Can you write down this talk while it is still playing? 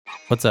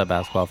What's up,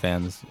 basketball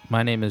fans?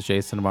 My name is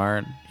Jason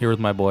Marr, here with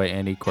my boy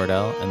Andy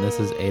Cordell, and this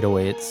is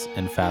 808s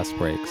and Fast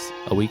Breaks,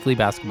 a weekly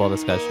basketball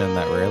discussion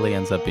that rarely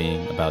ends up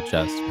being about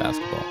just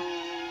basketball.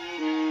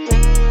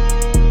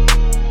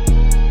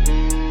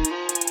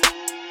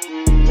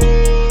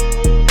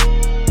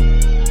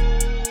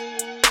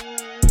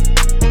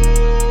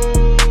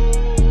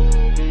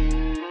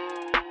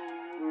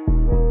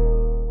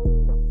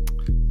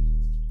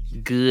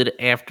 Good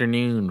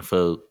afternoon,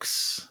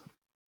 folks.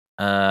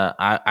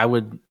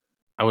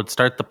 I would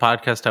start the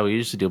podcast how we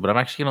usually do, but I'm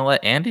actually gonna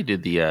let Andy do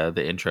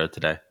the intro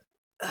today.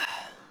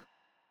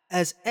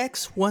 As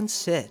X once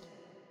said,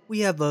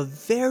 we have a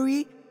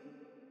very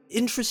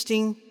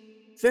interesting,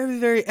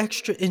 very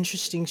extra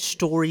interesting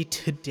story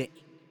today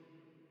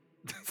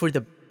for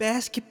the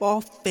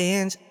basketball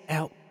fans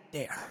out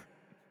there.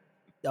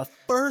 The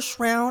first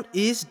round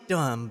is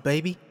done,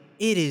 baby.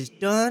 It is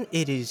done.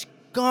 It is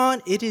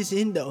gone. It is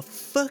in the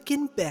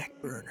fucking back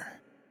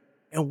burner.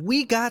 And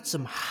we got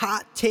some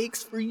hot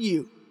takes for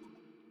you.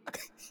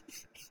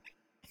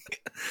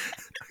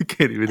 I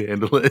can't even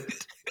handle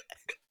it.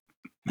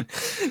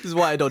 This is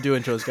why I don't do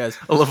intros, guys.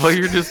 I love how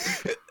you're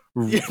just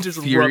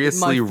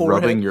furiously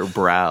rubbing your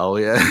brow.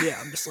 Yeah,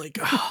 I'm just like,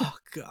 oh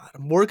god,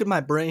 I'm working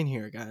my brain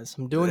here, guys.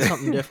 I'm doing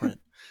something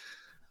different.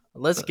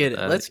 Let's get it.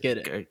 Let's get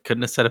it. I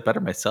couldn't have said it better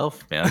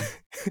myself, man.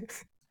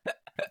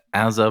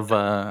 As of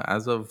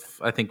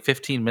I think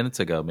 15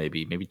 minutes ago,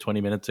 maybe 20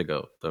 minutes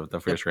ago,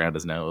 the first round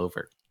is now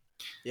over.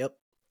 Yep.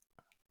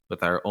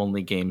 With our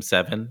only game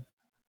 7,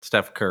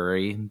 Steph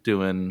Curry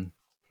doing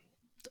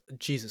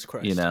Jesus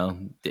Christ.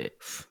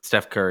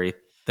 Steph Curry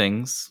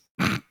things.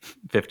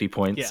 50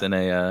 points in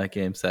a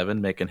game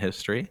 7, making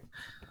history.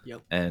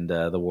 Yep. And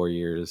the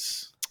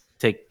Warriors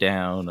take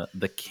down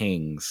the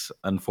Kings,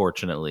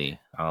 unfortunately.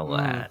 I'll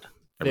add.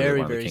 I really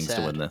want the Kings sad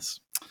to win this.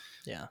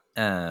 Yeah.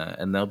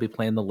 And they'll be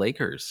playing the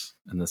Lakers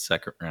in the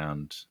second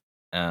round.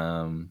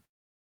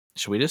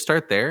 Should we just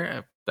start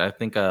there? I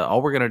think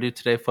all we're going to do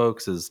today,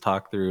 folks, is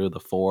talk through the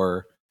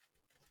 4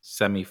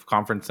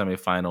 conference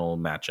semifinal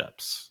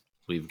matchups.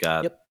 We've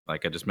got,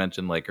 like I just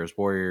mentioned, Lakers,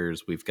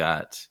 Warriors. We've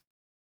got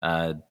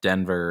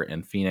Denver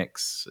and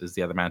Phoenix is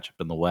the other matchup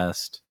in the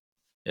West.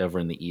 Over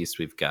in the East,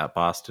 we've got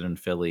Boston and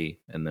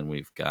Philly, and then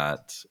we've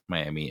got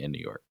Miami and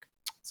New York.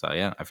 So,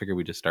 yeah, I figured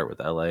we just start with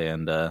LA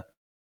and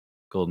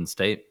Golden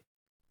State.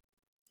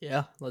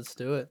 Yeah, let's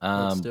do it.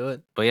 Let's do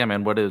it. But yeah,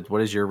 man, what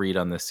is your read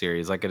on this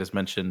series? Like I just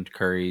mentioned,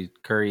 Curry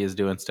is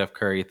doing Steph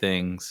Curry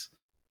things.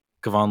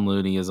 Kevon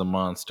Looney is a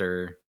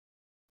monster.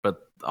 But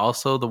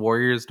also the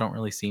Warriors don't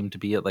really seem to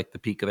be at like the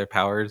peak of their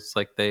powers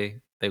like they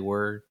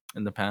were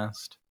in the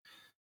past.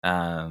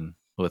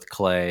 With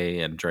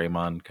Clay and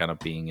Draymond kind of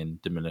being in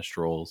diminished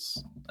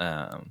roles,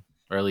 or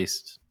at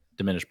least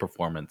diminished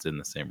performance in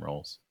the same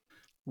roles.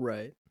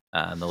 Right.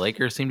 And the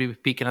Lakers seem to be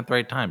peaking at the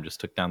right time. Just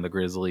took down the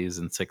Grizzlies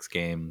in 6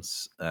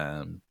 games.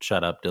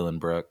 Shut up Dylan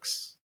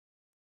Brooks.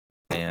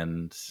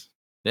 And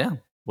yeah,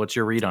 what's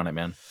your read on it,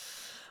 man?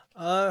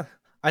 I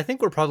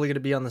think we're probably going to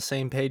be on the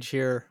same page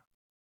here.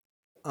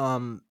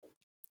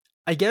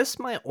 I guess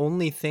my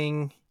only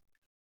thing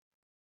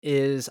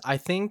is I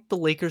think the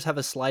Lakers have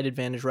a slight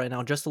advantage right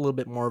now, just a little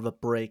bit more of a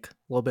break, a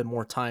little bit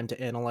more time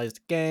to analyze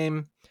the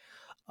game.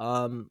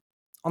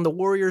 On the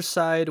Warriors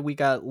side, we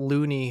got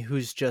Looney,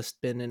 who's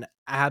just been an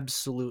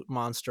absolute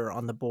monster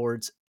on the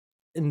boards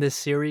in this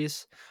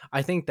series.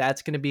 I think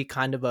that's going to be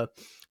kind of a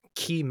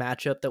key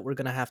matchup that we're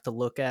going to have to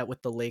look at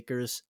with the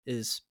Lakers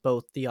is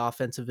both the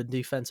offensive and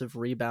defensive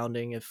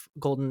rebounding. If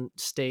Golden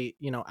State,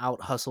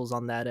 out hustles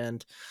on that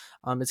end,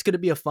 it's going to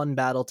be a fun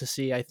battle to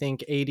see. I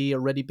think AD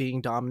already being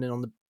dominant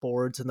on the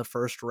boards in the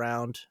first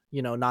round,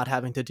 not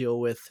having to deal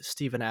with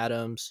Steven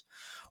Adams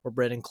or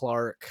Brandon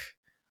Clark,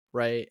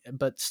 right?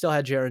 But still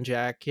had Jaren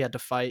Jack. He had to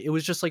fight. It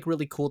was just like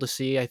really cool to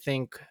see. I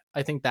think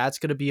that's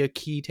going to be a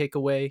key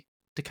takeaway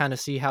to kind of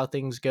see how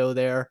things go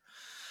there.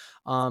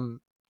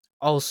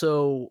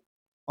 Also,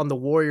 on the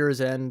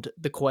Warriors end,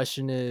 the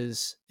question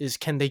is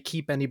can they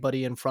keep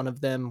anybody in front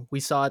of them? We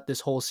saw it this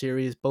whole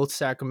series. Both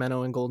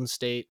Sacramento and Golden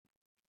State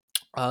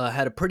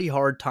had a pretty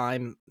hard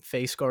time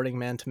face guarding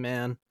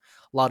man-to-man.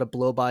 A lot of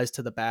blow-bys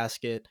to the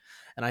basket.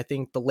 And I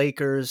think the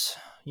Lakers,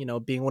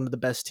 being one of the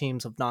best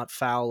teams of not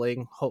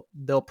fouling,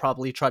 they'll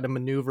probably try to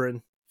maneuver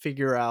and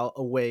figure out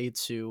a way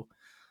to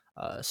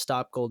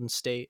stop Golden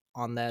State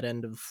on that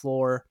end of the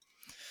floor.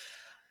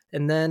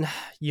 And then,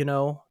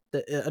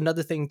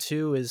 another thing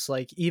too is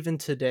like even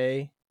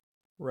today,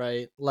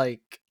 right?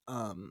 Like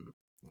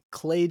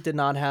Clay did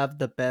not have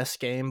the best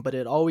game, but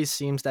it always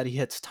seems that he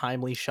hits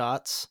timely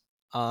shots.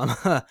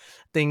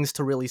 Things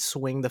to really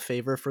swing the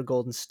favor for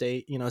Golden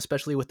State,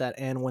 especially with that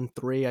and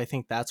 1-3. I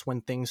think that's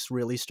when things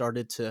really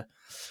started to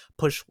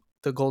push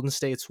the Golden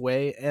State's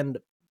way. And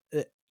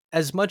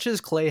as much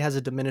as Clay has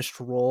a diminished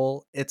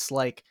role, it's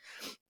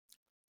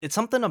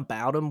something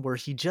about him where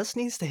he just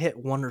needs to hit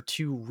 1 or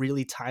 2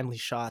 really timely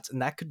shots,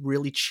 and that could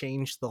really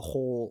change the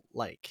whole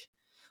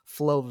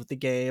flow of the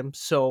game.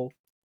 So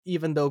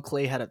even though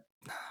Clay had a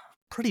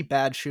pretty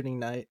bad shooting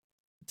night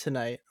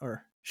tonight,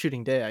 or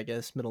shooting day, I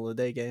guess, middle of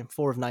the day game,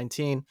 4 of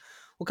 19,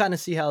 we'll kind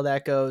of see how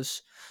that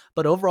goes.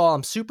 But overall,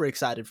 I'm super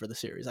excited for the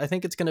series. I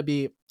think it's gonna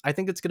be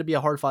a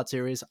hard fought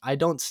series. I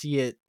don't see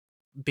it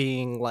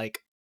being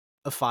like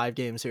a 5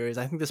 game series.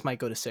 I think this might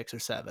go to 6 or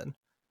 7.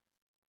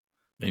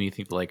 And you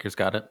think the Lakers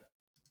got it?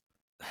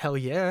 Hell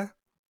yeah.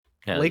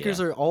 Hell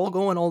Lakers yeah. are all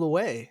going all the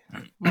way.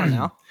 Come on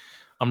now.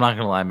 I'm not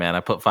gonna lie, man.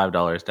 I put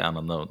 $5 down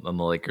on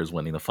the Lakers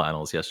winning the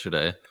finals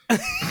yesterday.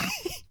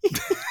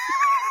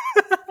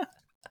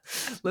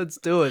 Let's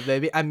do it,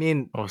 baby. I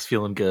mean, I was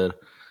feeling good.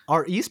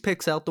 our East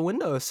picks out the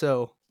window,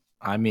 so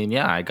I mean,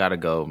 yeah, I gotta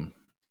go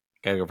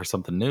for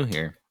something new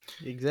here.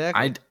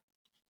 exactly.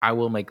 I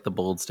will make the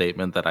bold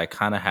statement that I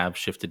kind of have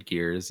shifted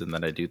gears and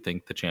that I do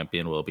think the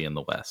champion will be in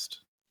the West.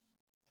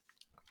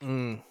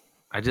 Mm.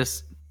 I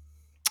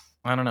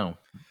don't know.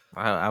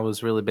 I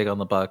was really big on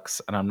the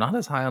Bucks, and I'm not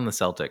as high on the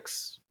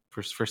Celtics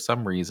for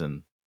some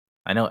reason.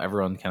 I know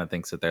everyone kind of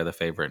thinks that they're the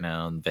favorite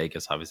now, and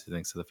Vegas obviously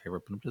thinks they're the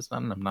favorite, but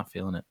I'm not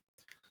feeling it.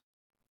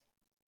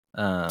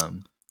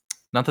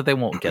 Not that they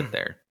won't get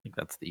there. I think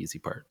that's the easy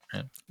part,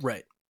 right?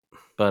 Right.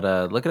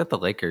 But looking at the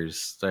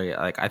Lakers,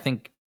 like I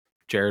think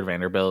Jared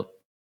Vanderbilt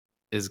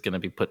is going to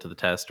be put to the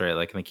test, right?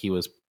 Like I think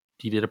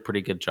he did a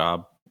pretty good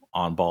job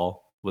on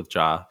ball with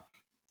Ja,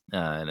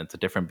 and it's a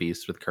different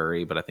beast with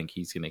Curry, but I think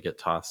he's going to get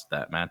tossed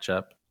that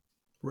matchup,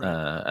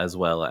 Right. as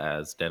well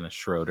as Dennis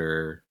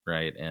Schroeder,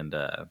 right? And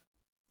I'm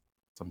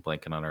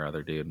blanking on our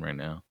other dude right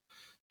now,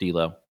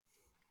 D'Lo.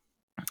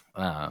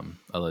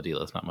 Although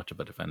D'Lo's not much of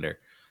a defender,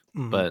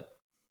 Mm-hmm. but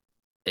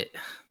it,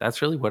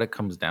 that's really what it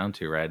comes down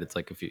to, right? It's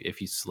like if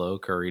you slow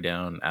Curry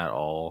down at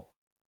all,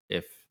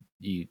 if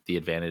you the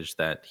advantage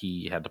that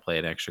he had to play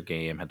an extra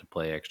game, had to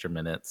play extra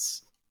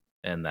minutes,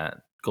 and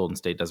that Golden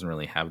State doesn't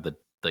really have the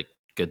like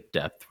good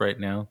depth right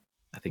now.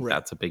 I think Right.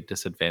 that's a big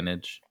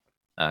disadvantage.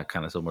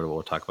 Kind of similar to what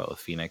we'll talk about with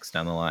Phoenix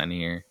down the line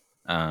here.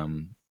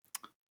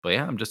 But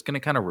yeah, I'm just gonna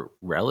kind of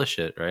relish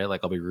it, right? Like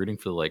I'll be rooting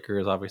for the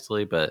Lakers,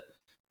 obviously, but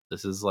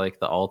this is like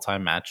the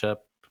all-time matchup.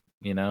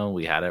 You know,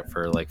 we had it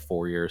for like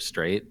 4 years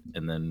straight,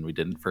 and then we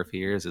didn't for a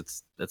few years.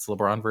 It's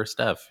LeBron versus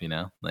Steph. You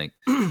know, like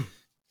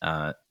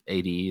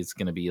AD is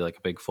gonna be like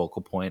a big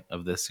focal point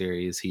of this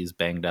series. He's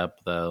banged up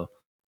though,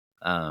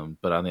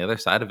 but on the other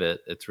side of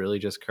it, it's really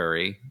just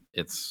Curry.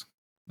 It's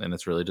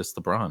really just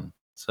LeBron.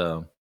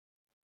 So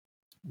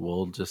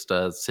we'll just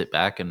sit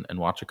back and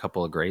watch a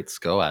couple of greats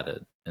go at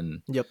it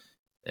and Yep.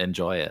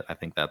 enjoy it. I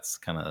think that's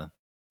kind of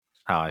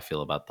how I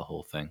feel about the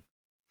whole thing.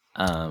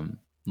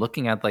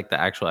 Looking at like the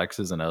actual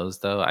X's and O's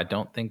though, I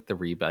don't think the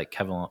rebound like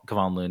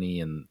Kevon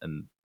Looney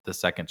and the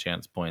second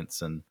chance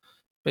points and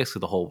basically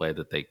the whole way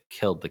that they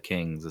killed the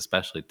Kings,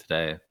 especially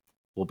today,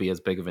 will be as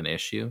big of an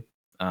issue.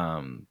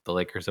 The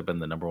Lakers have been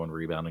the number one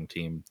rebounding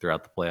team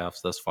throughout the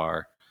playoffs thus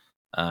far.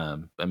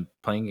 And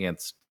playing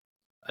against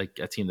a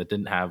team that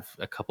didn't have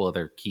a couple of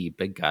their key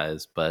big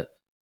guys, but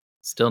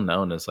still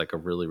known as like a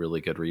really,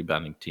 really good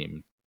rebounding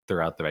team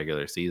throughout the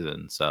regular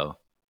season. So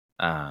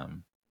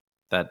um,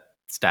 that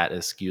stat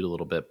is skewed a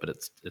little bit, but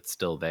it's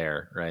still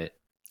there, right?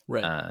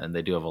 Right. And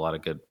they do have a lot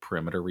of good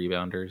perimeter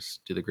rebounders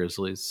to the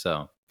Grizzlies.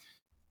 So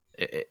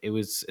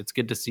it's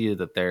good to see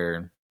that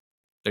they're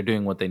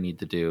doing what they need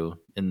to do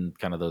in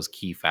kind of those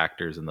key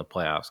factors in the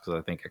playoffs because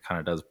I think it kind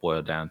of does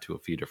boil down to a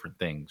few different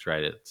things,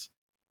 right?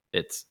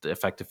 It's the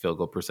effective field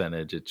goal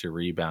percentage, it's your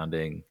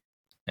rebounding,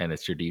 and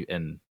it's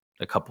and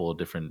a couple of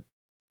different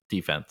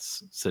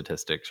defense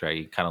statistics, right?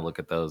 You kind of look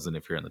at those, and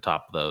if you're in the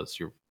top of those,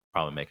 you're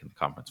probably making the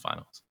conference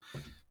finals.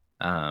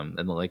 And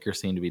the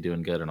Lakers seem to be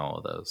doing good in all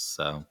of those,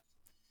 so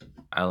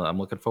I'm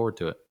looking forward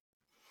to it.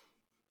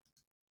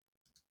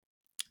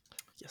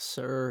 Yes,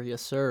 sir.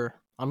 Yes, sir.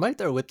 I'm right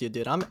there with you,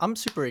 dude. I'm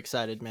super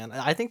excited, man.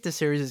 I think this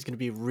series is gonna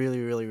be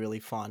really, really, really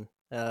fun.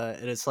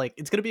 And it's like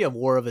it's gonna be a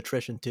war of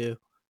attrition too.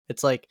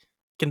 It's like,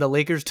 can the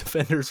Lakers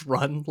defenders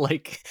run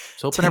like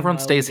So hoping 10 everyone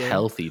miles a stays game?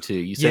 healthy too.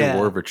 You said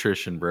war Yeah, of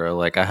attrition, bro.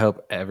 Like I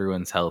hope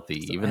everyone's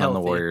healthy, so even on the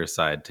healthy. Warriors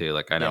side too.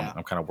 Like I know Yeah,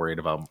 I'm kind of worried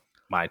about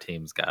my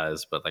team's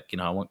guys, but like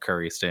I want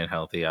Curry staying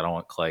healthy. I don't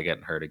want Clay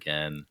getting hurt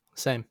again.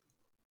 same,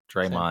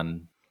 same.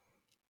 Draymond,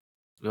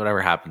 whatever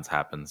happens,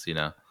 happens.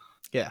 Yeah,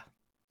 yeah.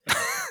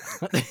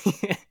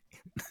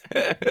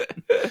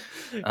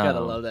 Gotta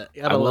Um, love that. I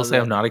Gotta will love say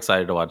I'm that. not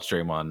excited to watch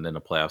Draymond in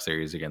a playoff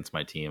series against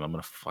my team. I'm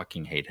gonna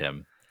fucking hate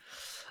him.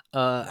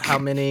 How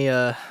many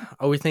are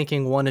we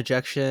thinking? One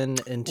ejection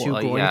and two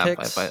groin Yeah,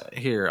 kicks? but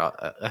here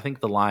I think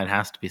the line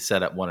has to be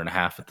set at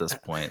 1.5 at this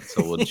point.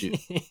 So would you,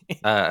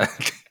 uh,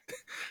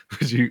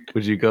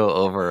 would you go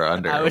over or I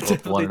under would one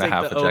definitely and a take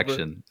half the over.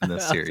 ejection in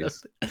this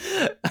series?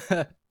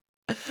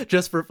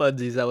 Just for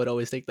funsies, I would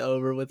always take the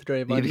over with You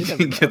Draymond. You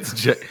think never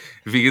know.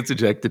 if he gets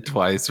ejected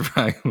twice,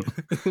 right?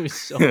 It'd be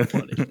so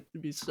funny.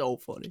 It'd be so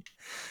funny.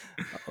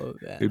 Oh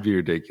It'd man, be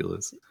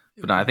ridiculous. But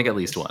it'd no, be I think at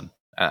least hilarious. one.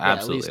 Yeah, at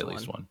Absolutely, least at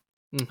least one.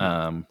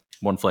 one.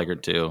 Hmm. One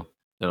flagrant two.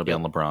 It'll be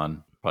Yep. on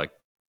LeBron. Probably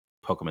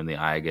poke him in the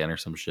eye again or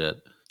some shit.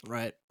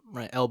 Right.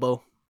 Right.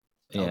 Elbow.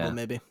 Elbow Yeah.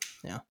 maybe.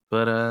 Yeah.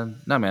 But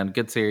no, man,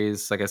 good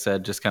series. Like I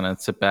said, just kind of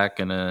sit back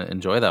and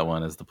enjoy that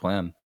one is the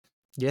plan.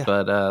 Yeah.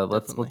 But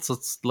let's Definitely.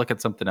 let's look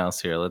at something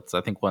else here. I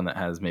think one that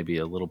has maybe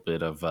a little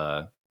bit of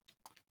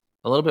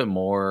a little bit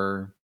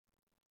more.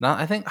 No,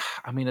 I think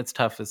I mean it's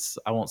tough. It's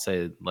I won't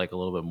say like a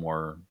little bit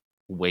more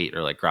weight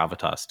or like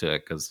gravitas to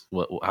it because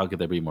what? How could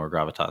there be more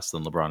gravitas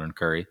than LeBron and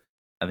Curry?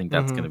 I think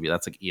Mm-hmm.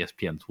 that's like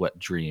ESPN's wet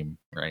dream,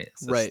 right?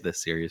 It's Right.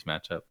 this series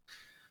matchup.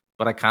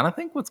 But I kind of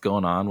think what's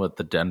going on with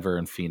the Denver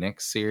and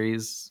Phoenix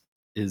series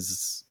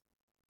is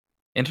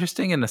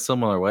interesting in a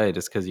similar way,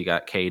 just because you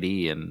got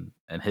KD and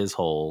his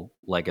whole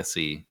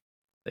legacy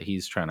that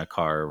he's trying to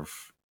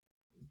carve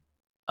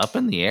up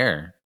in the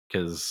air.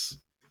 Because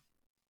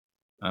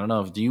I don't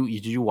know if do you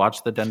did you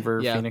watch the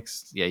Denver Yeah.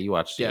 Phoenix? Yeah, you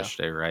watched it Yeah.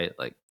 yesterday, right?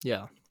 Like,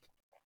 Yeah.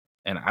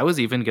 and I was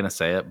even gonna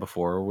say it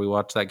before we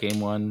watched that game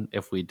one.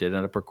 If we did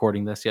end up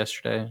recording this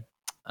yesterday,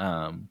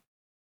 um,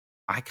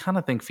 I kind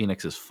of think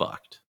Phoenix is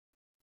fucked.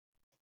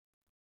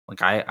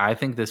 Like, I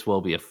think this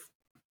will be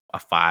a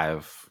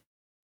five,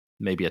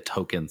 maybe a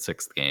token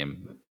sixth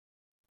game.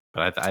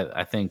 But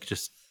I think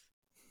just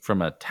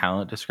from a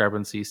talent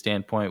discrepancy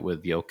standpoint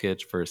with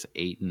Jokic versus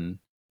Aiton,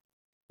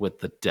 with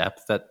the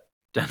depth that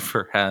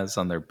Denver has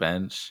on their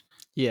bench,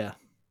 Yeah.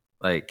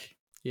 like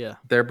Yeah.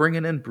 they're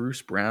bringing in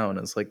Bruce Brown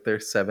as like their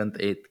seventh,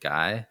 eighth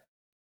guy,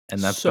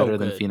 and that's So better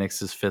than good.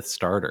 Phoenix's fifth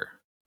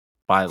starter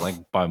by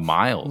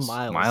miles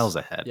Miles.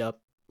 ahead. Yep.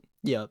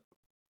 Yep.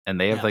 And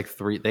Yeah.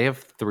 they have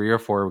three or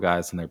four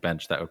guys on their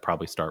bench that would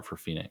probably start for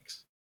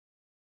Phoenix.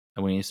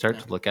 And when you start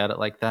Yeah. to look at it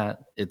like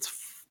that, it's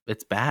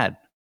bad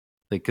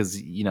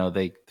because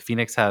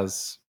Phoenix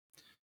has,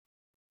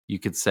 you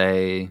could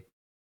say,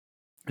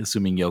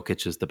 assuming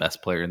Jokic is the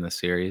best player in this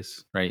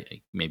series,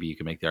 right? Maybe you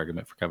can make the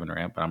argument for Kevin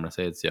Durant, but I'm going to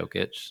say it's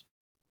Jokic.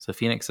 So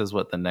Phoenix is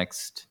what the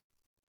next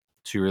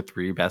two or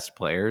three best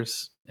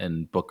players,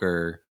 and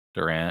Booker,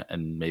 Durant,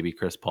 and maybe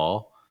Chris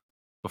Paul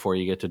before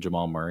you get to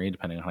Jamal Murray,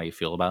 depending on how you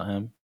feel about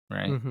him,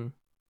 right? Mm-hmm.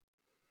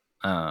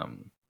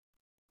 Um,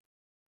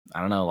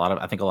 I don't know.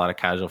 I think a lot of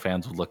casual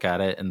fans would look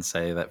at it and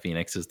say that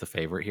Phoenix is the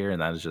favorite here,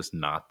 and that is just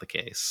not the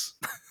case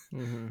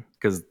Mm-hmm.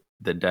 because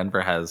the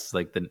Denver has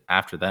like the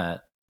after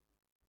that.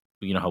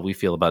 You know how we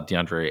feel about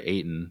DeAndre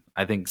Ayton.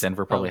 I think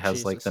Denver Oh, probably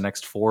has like the Jesus.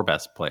 next four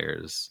best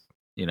players,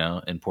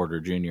 in Porter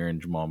Jr. and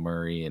Jamal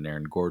Murray and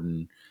Aaron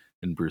Gordon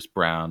and Bruce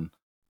Brown.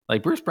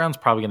 Like Bruce Brown's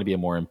probably going to be a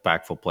more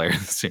impactful player in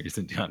the series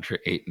than DeAndre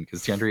Ayton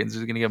because DeAndre Ayton's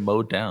just going to get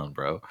mowed down,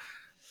 bro.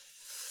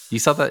 You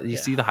saw that? You Yeah.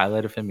 see the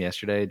highlight of him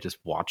yesterday, just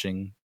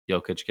watching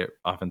Jokic get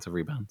offensive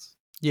rebounds.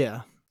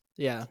 Yeah.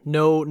 Yeah.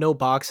 No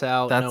box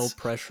out, no That's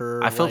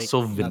pressure, I felt like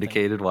so nothing.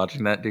 vindicated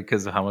watching that dude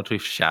because of how much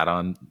we've shat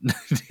on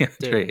DeAndre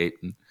Dude.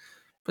 Ayton.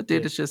 But dude,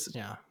 Dude. it's just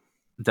Yeah.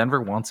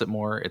 Denver wants it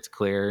more. It's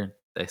clear.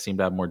 They seem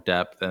to have more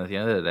depth. And at the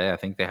end of the day, I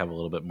think they have a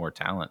little bit more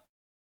talent.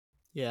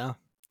 Yeah.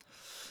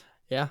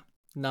 Yeah.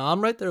 No,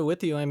 I'm right there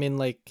with you. I mean,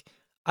 like,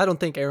 I don't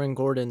think Aaron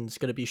Gordon's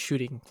going to be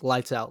shooting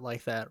lights out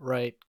like that,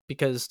 right?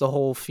 Because the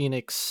whole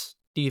Phoenix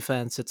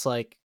defense, it's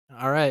like,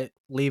 all right,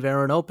 leave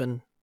Aaron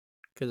open.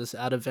 Because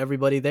out of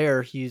everybody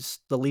there, he's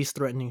the least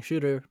threatening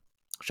shooter.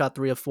 Shot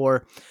 3 of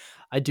 4.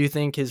 I do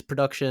think his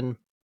production,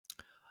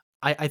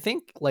 I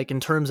think, like, in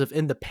terms of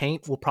in the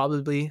paint, will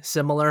probably be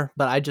similar,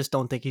 but I just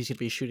don't think he's going to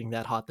be shooting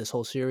that hot this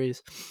whole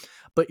series.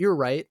 But you're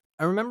right.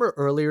 I remember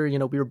earlier,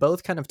 we were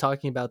both kind of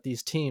talking about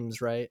these teams,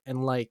 right?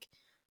 And like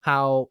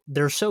how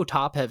they're so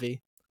top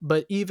heavy.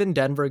 But even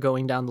Denver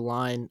going down the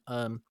line,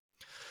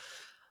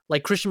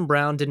 like Christian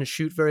Brown didn't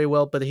shoot very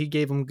well, but he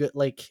gave him good,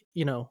 like,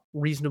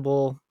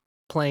 reasonable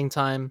playing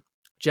time.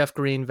 Jeff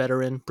Green,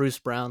 veteran, Bruce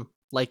Brown.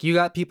 Like, you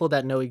got people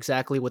that know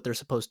exactly what they're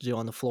supposed to do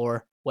on the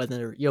floor,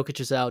 whether Jokic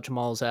is out,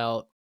 Jamal's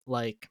out,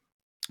 like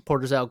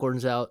Porter's out,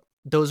 Gordon's out.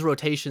 Those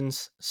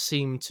rotations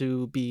seem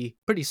to be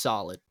pretty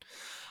solid.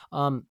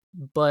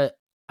 But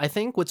I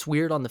think what's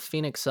weird on the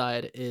Phoenix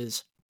side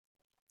is,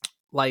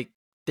 like,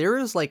 there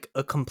is like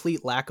a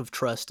complete lack of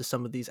trust to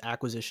some of these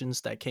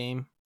acquisitions that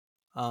came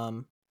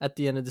at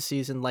the end of the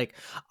season. Like,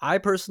 I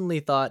personally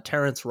thought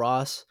Terrence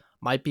Ross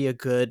might be a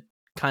good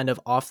kind of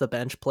off the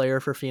bench player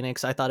for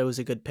Phoenix. I thought it was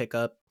a good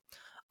pickup.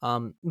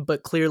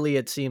 But clearly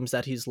it seems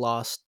that he's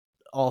lost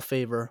all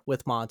favor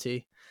with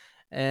Monty.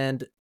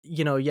 And,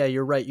 yeah,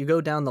 you're right. You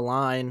go down the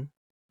line,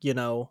 you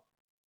know,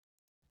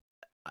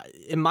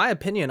 in my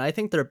opinion, I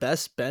think their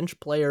best bench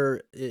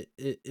player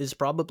is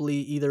probably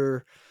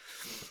either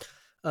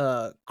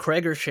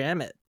Craig or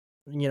Shamit.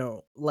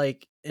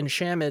 Like, and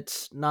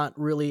Shamit's not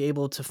really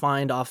able to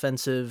find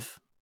offensive,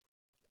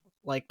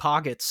 like,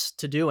 pockets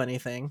to do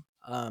anything.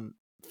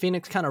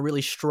 Phoenix kind of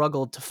really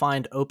struggled to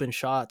find open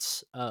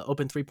shots,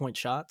 open 3-point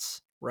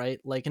shots, right?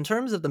 Like, in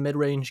terms of the mid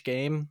range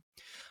game,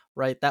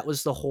 right? That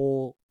was the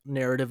whole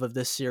narrative of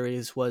this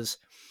series was,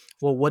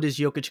 well, what is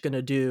Jokic going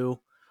to do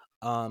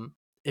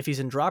if he's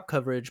in drop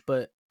coverage?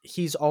 But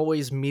he's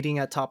always meeting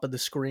at top of the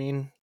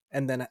screen,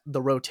 and then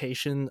the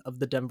rotation of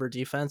the Denver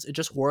defense, it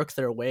just worked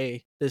their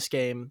way this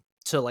game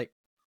to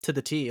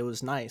the T. It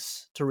was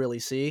nice to really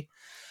see.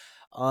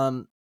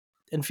 Um,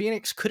 and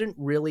Phoenix couldn't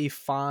really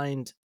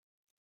find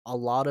a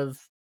lot of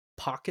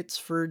pockets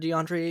for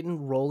DeAndre Ayton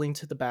rolling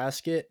to the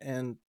basket,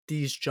 and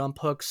these jump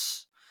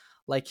hooks.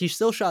 Like, he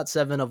still shot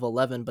 7 of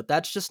 11, but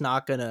that's just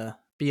not gonna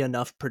be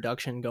enough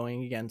production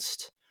going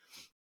against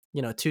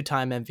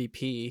two-time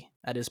MVP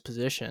at his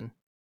position.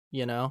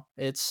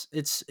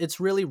 It's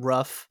really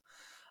rough.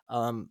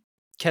 Um,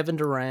 Kevin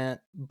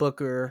Durant,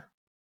 Booker,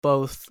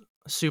 both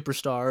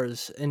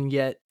superstars, and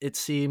yet it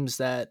seems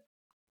that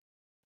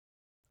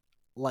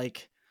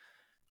like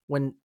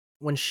when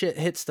when shit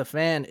hits the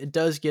fan, it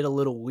does get a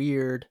little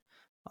weird.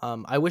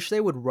 I wish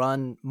they would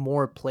run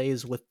more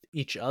plays with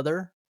each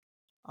other.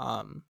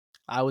 Um,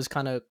 I was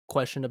kind of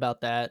questioned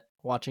about that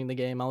watching the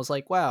game. I was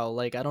like, wow,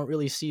 like I don't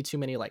really see too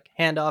many like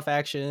handoff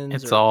actions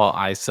It's or all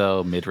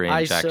ISO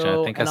mid-range action. I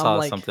ISO, think I and I'm saw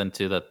like, something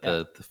too that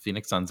yeah, the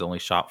Phoenix Suns only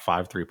shot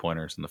 5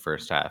 3-pointers in the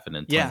first half, and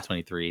in yeah,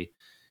 2023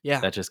 yeah,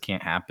 that just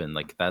can't happen.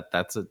 Like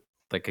that's a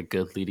like a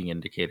good leading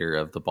indicator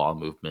of the ball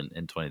movement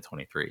in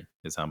 2023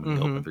 is how many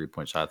mm-hmm, open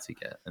 3-point shots you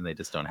get, and they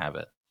just don't have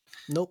it.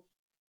 nope,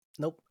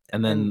 nope,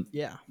 And and then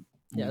yeah,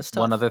 yeah, it's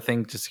one tough. other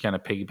thing, just to kind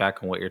of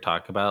piggyback on what you're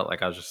talking about,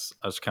 like I was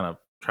kind of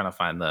trying to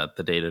find the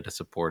data to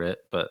support it,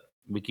 but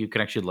you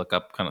can actually look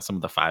up kind of some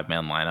of the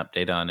 5-man lineup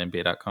data on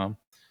NBA.com.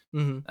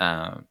 Mm-hmm.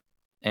 Um,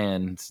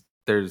 and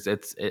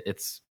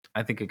it's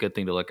I think a good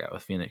thing to look at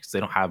with Phoenix. They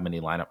don't have many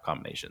lineup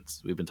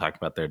combinations. We've been talking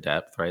about their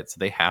depth, right? So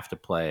they have to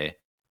play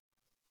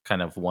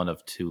kind of one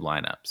of two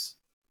lineups,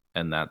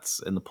 and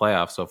that's in the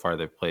playoffs so far.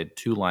 They've played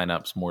two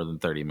lineups more than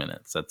 30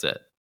 minutes. That's it.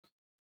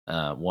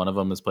 One of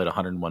them has played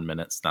 101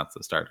 minutes. That's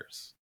the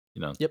starters.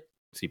 You know, Yep.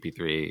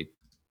 CP3,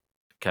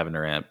 Kevin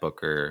Durant,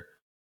 Booker,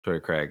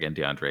 Torrey Craig, and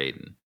DeAndre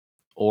Ayton.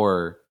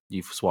 Or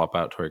you swap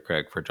out Torrey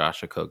Craig for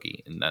Josh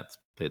Okogie, and that's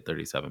played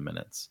 37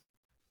 minutes.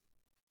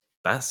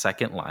 That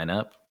second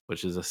lineup,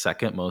 which is the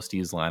second most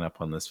used lineup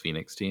on this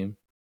Phoenix team,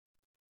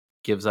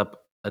 gives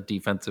up a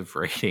defensive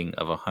rating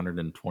of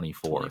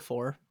 124.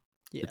 24.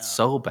 It's Yeah.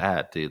 so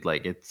bad, dude.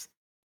 Like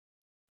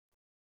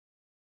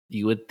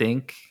you would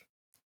think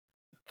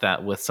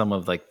that with some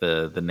of like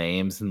the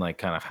names and like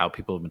kind of how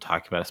people have been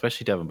talking about,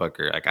 especially Devin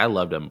Booker. Like I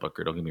love Devin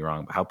Booker, don't get me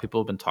wrong, but how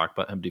people have been talking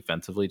about him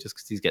defensively just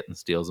because he's getting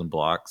steals and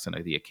blocks and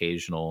like the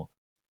occasional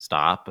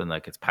stop and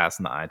like it's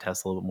passing the eye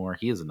test a little bit more.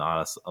 He is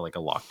not like a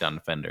lockdown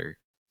defender.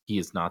 He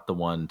is not the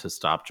one to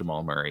stop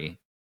Jamal Murray.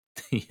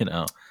 you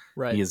know, he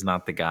Right. is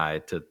not the guy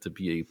to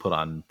be put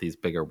on these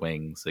bigger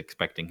wings,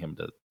 expecting him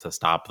to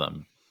stop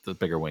them. The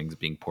bigger wings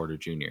being Porter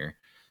Jr.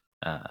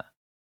 Uh,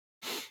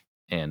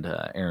 and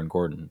Aaron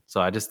Gordon.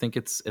 So I just think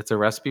it's a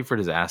recipe for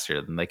disaster.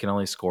 And they can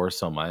only score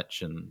so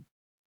much, and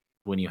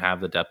when you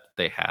have the depth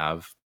they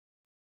have,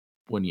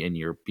 and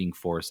you're being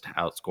forced to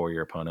outscore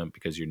your opponent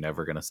because you're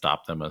never going to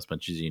stop them as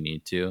much as you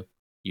need to,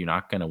 you're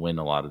not going to win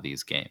a lot of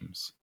these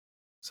games.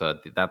 So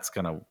that's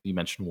kind of, you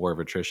mentioned war of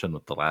attrition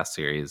with the last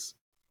series.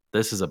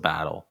 This is a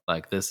battle.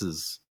 Like this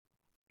is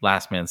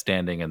last man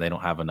standing, and they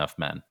don't have enough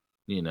men.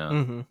 You know,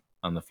 Mm-hmm.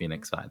 on the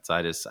Phoenix side. So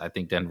I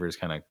think Denver's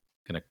kind of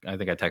gonna. I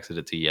think I texted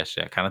it to you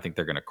yesterday. I kind of think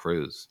they're gonna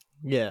cruise.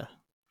 Yeah.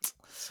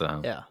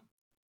 So Yeah.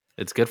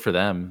 it's good for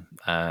them,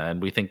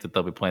 and we think that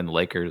they'll be playing the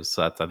Lakers.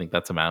 So I think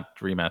that's a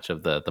rematch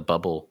of the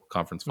bubble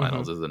conference Mm-hmm.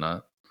 finals, is it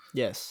not?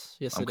 Yes.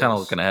 Yes, I'm it kind of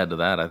is. looking ahead to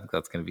that. I think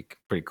that's going to be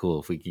pretty cool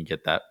if we can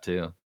get that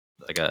too.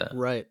 Like a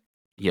Right.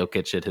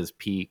 Jokic at his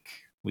peak.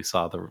 We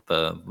saw the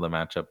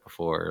matchup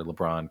before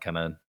LeBron kind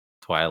of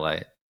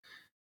twilight.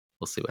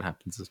 We'll see what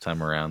happens this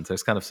time around.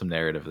 There's kind of some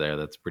narrative there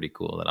that's pretty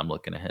cool that I'm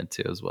looking ahead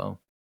to as well.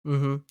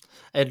 Mm-hmm.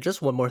 And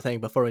just one more thing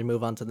before we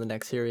move on to the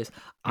next series.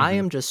 I Hmm.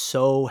 am just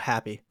so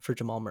happy for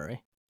Jamal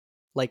Murray.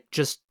 Like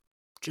just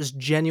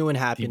genuine He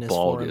happiness for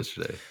balled him.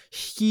 yesterday.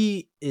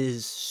 He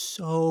is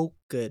so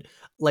good.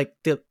 Like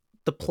the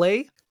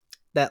play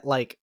that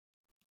like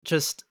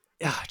just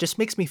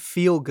makes me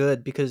feel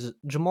good because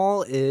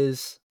Jamal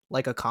is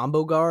like a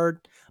combo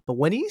guard, but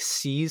when he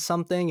sees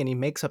something and he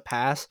makes a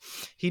pass,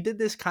 he did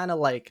this kind of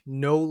like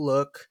no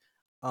look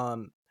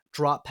um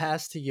drop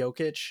pass to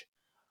Jokic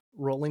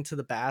rolling to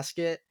the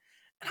basket,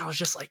 and I was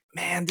just like,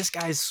 man, this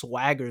guy's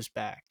swagger's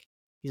back.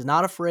 He's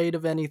not afraid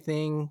of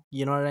anything,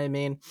 you know what I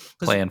mean?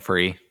 Cuz Playing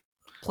free.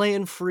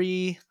 playing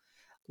free,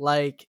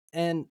 like,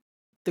 and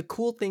the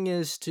cool thing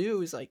is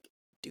too is like,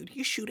 dude,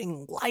 he's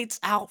shooting lights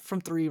out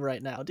from three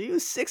right now. Dude, he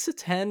was 6 of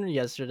 10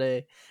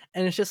 yesterday,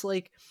 and it's just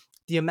like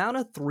the amount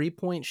of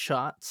 3-point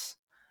shots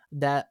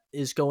that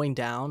is going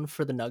down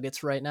for the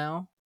Nuggets right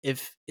now.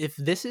 If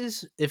this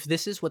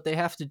is what they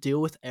have to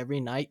deal with every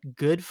night,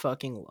 good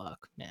fucking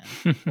luck,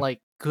 man.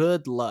 Like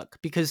good luck,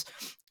 because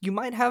you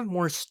might have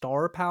more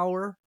star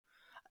power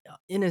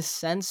in a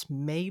sense,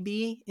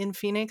 maybe in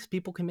Phoenix.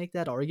 People can make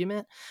that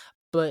argument,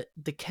 but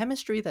the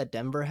chemistry that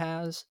Denver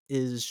has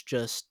is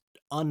just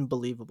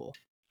unbelievable.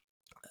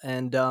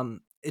 And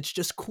it's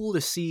just cool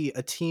to see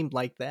a team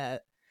like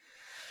that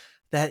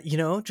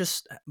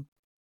just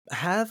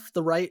have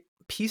the right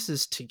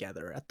pieces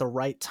together at the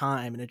right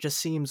time. And it just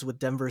seems with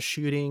Denver's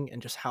shooting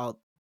and just how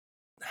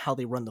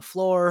they run the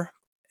floor,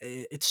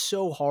 it's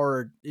so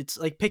hard. It's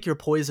like pick your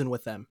poison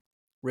with them,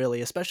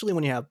 really, especially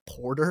when you have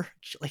Porter.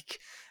 Like,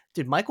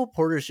 dude, Michael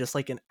Porter is just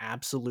like an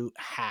absolute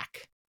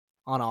hack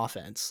on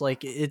offense.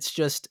 Like, it's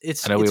just I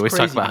it's know we it's always talk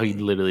crazy about to how he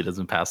me. literally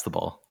doesn't pass the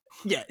ball.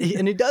 Yeah,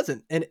 and he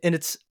doesn't, and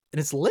it's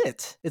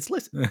lit. It's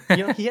lit.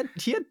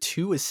 He had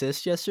 2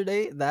 assists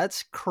yesterday.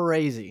 That's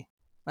crazy.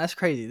 That's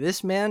crazy.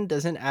 This man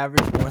doesn't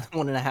average more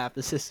than 1.5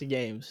 assists a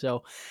game.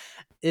 So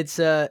it's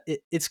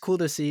cool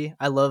to see.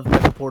 I love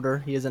Michael Porter.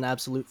 He is an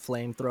absolute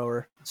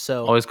flamethrower.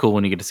 So Always cool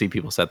when you get to see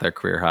people set their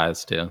career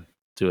highs too.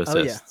 2 oh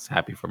yeah. assists.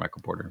 Happy for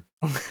Michael Porter.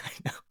 I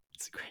know.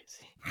 It's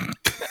crazy.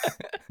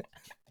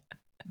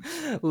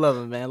 Love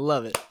him, man.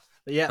 Love it.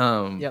 But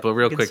yeah. Yep. But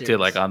real Good quick too,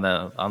 like series.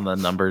 on the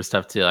numbers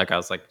stuff too, like I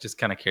was like just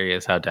kind of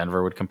curious how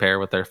Denver would compare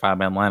with their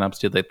 5-man lineups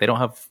too. They don't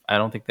have, I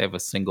don't think they have a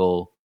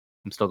single.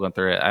 I'm still going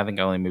through it. I think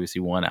I only maybe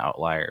see one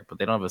outlier, but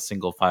they don't have a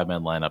single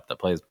 5-man lineup that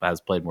has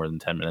played more than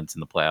 10 minutes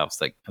in the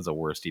playoffs. Like has a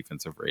worse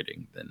defensive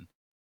rating than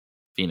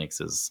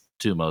Phoenix's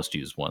 2 most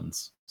used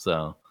ones.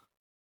 So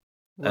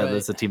Right.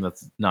 that's a team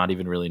that's not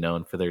even really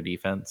known for their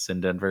defense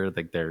in Denver.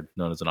 Like they're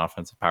known as an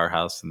offensive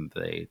powerhouse, and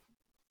they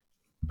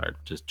are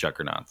just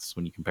juggernauts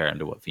when you compare them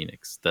to what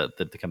Phoenix, the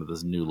kind of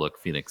this new look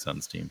Phoenix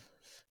Suns team.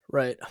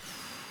 Right.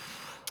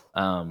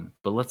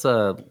 But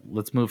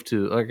let's move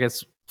to, I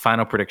guess,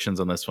 final predictions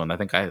on this one. I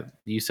think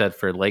you said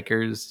for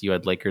Lakers, you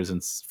had Lakers in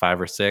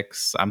 5 or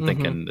 6. I'm Mm-hmm.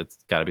 thinking it's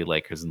got to be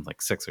Lakers in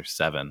like 6 or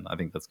 7. I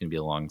think that's going to be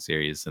a long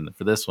series, and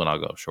for this one, I'll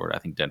go short. I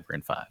think Denver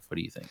in 5. What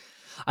do you think?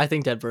 I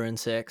think Denver in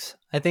 6.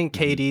 I think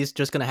Mm-hmm. KD's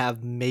just gonna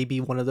have maybe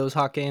one of those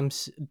hot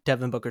games.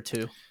 Devin Booker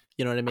too.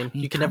 You know what I I mean?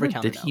 mean, You can never kind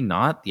of count did it he out.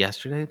 not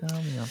yesterday though?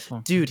 I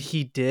mean, Dude,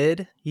 he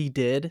did. He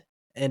did.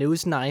 And it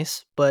was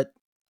nice, but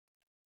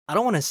I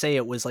don't want to say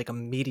it was like a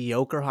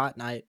mediocre hot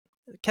night.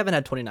 Kevin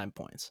had 29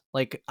 points.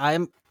 Like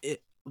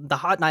the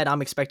hot night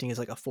I'm expecting is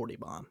like a 40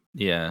 bomb.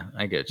 yeah,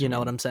 I get what You you know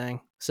what mean. I'm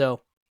saying?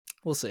 So,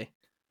 we'll see.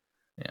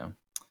 Yeah.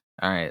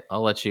 All right,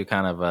 I'll let you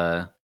kind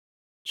of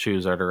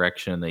choose our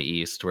direction in the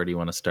East. Where do you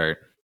want to start?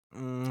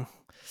 Mm.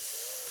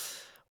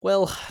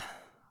 Well,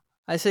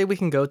 I say we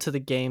can go to the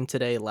game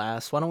today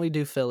last. Why don't we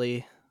do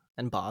Philly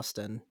and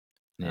Boston?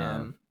 Yeah,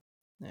 Um,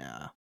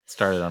 yeah.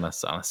 started on a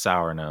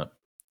sour note.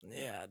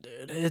 Yeah,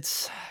 dude.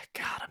 It's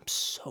God, I'm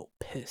so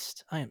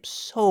pissed. I am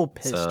so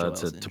pissed So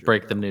Joel's to injured,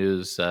 break the bro.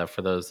 news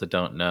for those that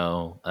don't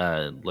know,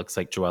 looks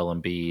like Joel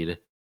Embiid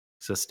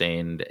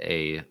sustained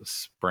a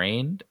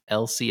sprained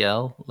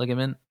LCL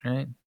ligament,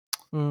 right,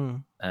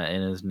 Mm.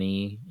 in his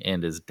knee,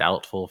 and is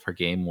doubtful for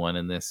Game 1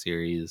 in this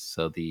series.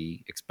 So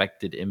the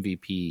expected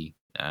MVP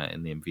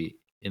in the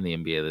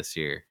NBA this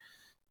year,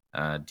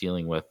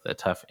 dealing with a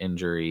tough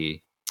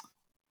injury,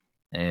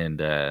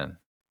 and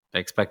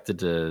expected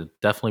to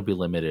definitely be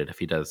limited if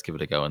he does give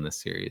it a go in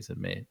this series, and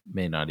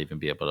may not even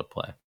be able to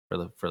play for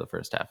the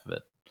first half of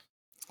it.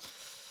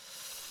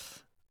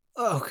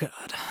 Oh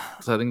god.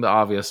 So I think the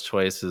obvious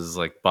choice is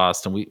like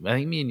Boston. I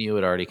think me and you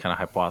had already kind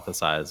of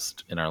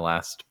hypothesized in our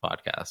last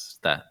podcast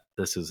that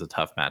this is a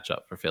tough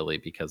matchup for Philly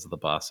because of the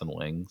Boston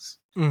Wings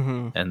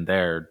Mhm. and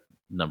their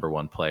number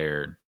one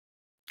player,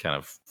 kind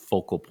of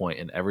focal point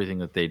in everything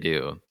that they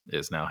do,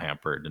 is now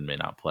hampered and may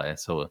not play.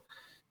 So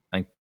I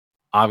think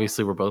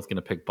obviously we're both going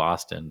to pick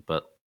Boston,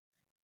 but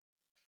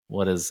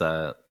what is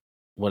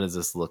what does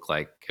this look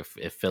like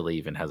if Philly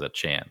even has a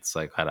chance?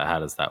 Like how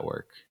does that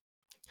work?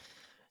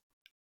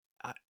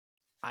 I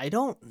I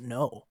don't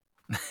know.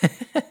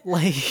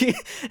 Like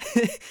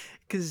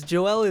cuz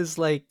Joel is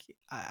like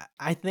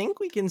I think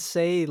we can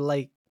say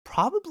like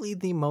probably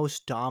the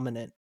most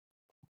dominant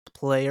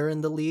player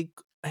in the league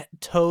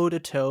toe to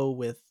toe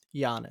with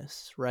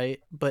Giannis,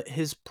 right? But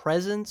his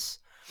presence,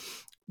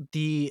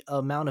 the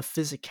amount of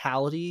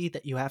physicality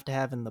that you have to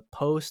have in the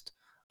post,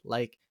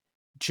 like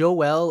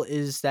Joel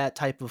is that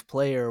type of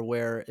player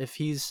where if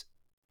he's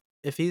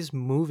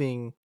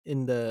moving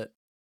in the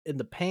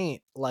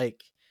paint,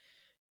 like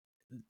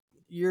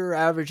you're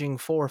averaging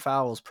 4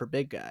 fouls per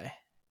big guy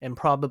and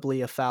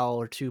probably a foul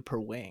or two per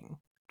wing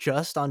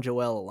just on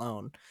Joel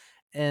alone.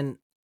 And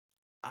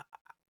I,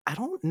 I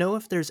don't know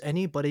if there's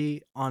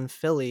anybody on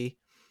Philly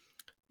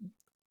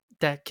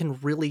that can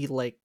really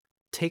like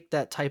take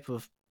that type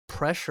of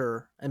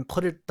pressure and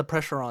the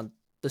pressure on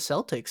the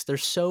Celtics. They're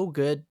so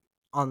good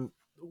on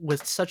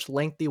with such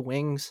lengthy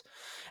wings,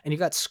 and you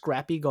got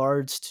scrappy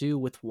guards too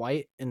with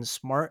White and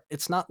Smart.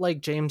 It's not like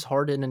James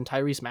Harden and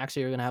Tyrese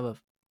Maxey are gonna have a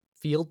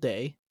field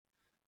day.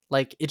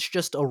 Like it's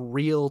just a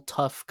real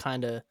tough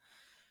kind of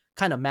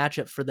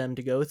matchup for them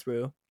to go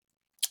through.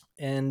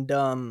 And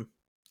I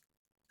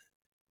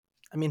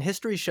mean,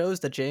 history shows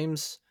that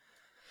James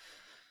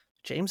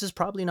is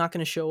probably not going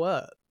to show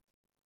up.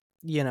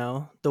 You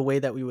know, the way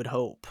that we would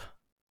hope.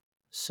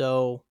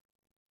 So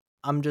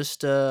I'm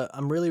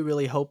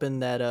really hoping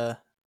that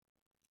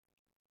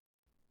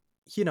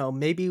you know,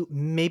 maybe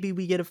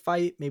we get a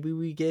fight, maybe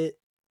we get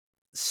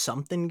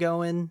something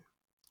going,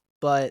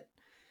 but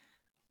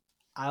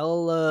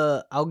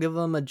I'll give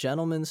them a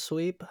gentleman's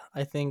sweep.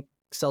 I think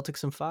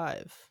Celtics in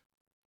 5,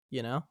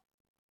 you know?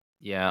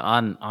 Yeah,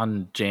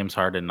 on James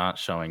Harden not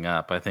showing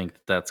up, I think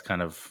that's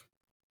kind of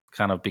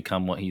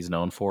become what he's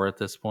known for at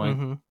this point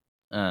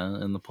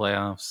Mhm. in the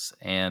playoffs.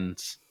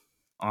 And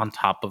on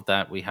top of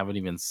that, we haven't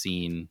even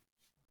seen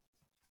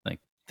like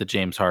the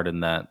James Harden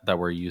that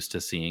we're used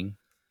to seeing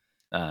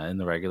in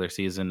the regular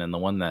season, and the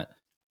one that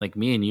like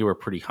me and you were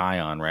pretty high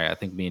on, right? I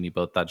think me and you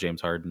both thought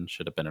James Harden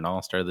should have been an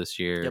All Star this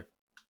year. Yep.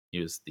 He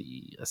was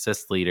the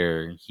assist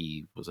leader.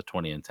 He was a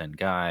 20 and 10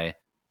 guy.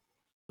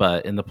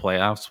 But in the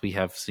playoffs, we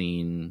have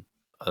seen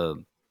a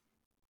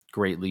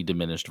greatly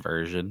diminished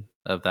version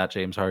of that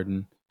James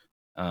Harden.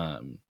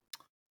 Um,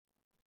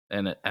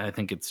 and I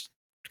think it's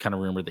kind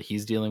of rumored that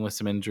he's dealing with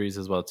some injuries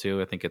as well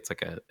too. I think it's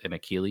like an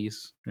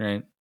Achilles,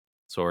 right?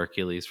 Sore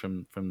Achilles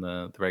from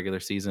the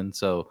regular season.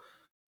 So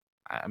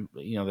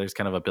there's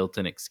kind of a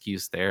built-in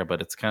excuse there,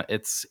 but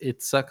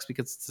it sucks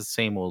because it's the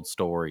same old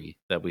story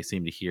that we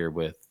seem to hear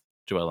with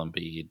Joel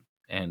Embiid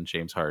and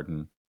James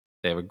Harden.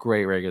 They have a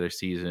great regular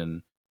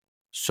season,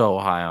 so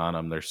high on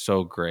them. They're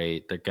so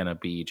great. They're gonna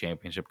be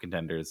championship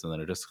contenders, and then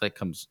it just like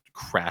comes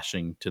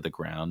crashing to the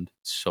ground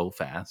so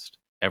fast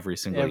every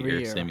single every year,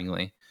 year.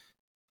 seemingly.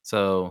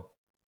 So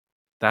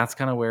that's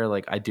kind of where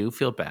like I do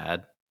feel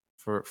bad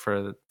for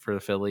the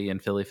Philly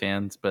and Philly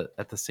fans, but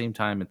at the same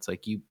time, it's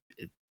like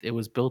it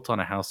was built on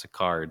a house of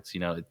cards.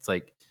 It's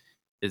like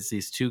it's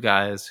these two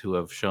guys who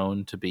have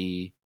shown to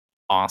be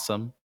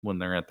awesome when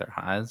they're at their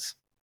highs,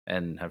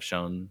 and have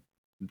shown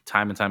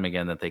time and time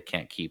again that they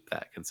can't keep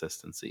that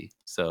consistency.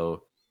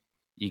 So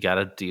you got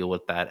to deal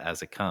with that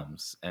as it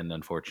comes, and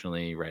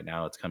unfortunately, right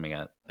now it's coming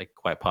at like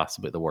quite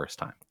possibly the worst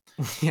time.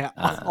 Yeah,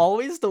 Uh,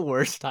 always the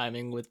worst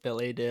timing with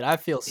Philly, dude. I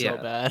feel so yeah,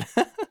 bad.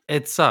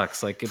 it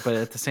sucks, like, but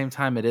at the same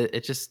time,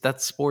 it just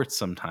that's sports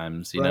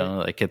sometimes, Right.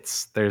 like,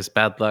 there's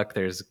bad luck,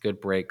 there's good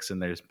breaks,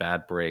 and there's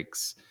bad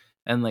breaks,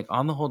 and, like,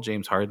 on the whole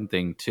James Harden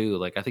thing too,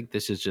 like, I think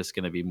this is just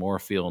gonna be more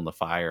fuel in the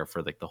fire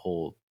for, like, the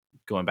whole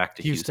going back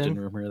to Houston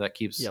Houston. rumor that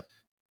keeps, Yep.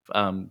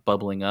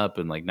 bubbling up,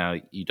 and, like, now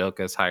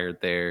Udoka's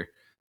hired there,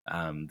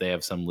 they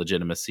have some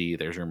legitimacy,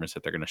 there's rumors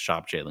that they're gonna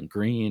shop Jalen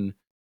Green,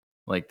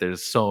 like,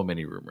 there's so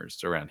many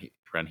rumors around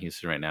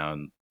Houston right now,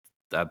 and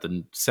at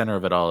the center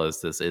of it all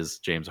is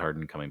James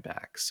Harden coming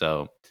back.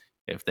 So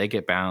if they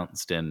get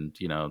bounced in,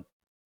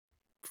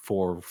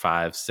 4,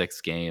 5,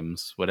 6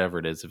 games, whatever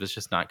it is, if it's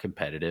just not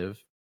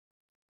competitive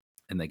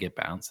and they get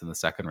bounced in the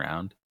second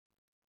round,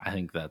 I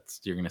think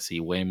that's you're going to see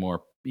way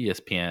more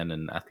ESPN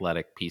and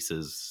athletic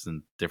pieces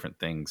and different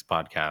things,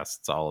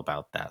 podcasts, all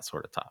about that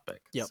sort of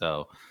topic. Yep.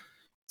 So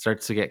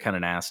starts to get kind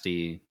of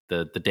nasty.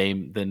 The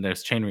Dame, then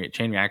there's chain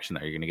reaction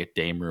there. You're going to get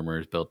Dame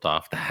rumors built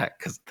off that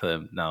because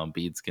the now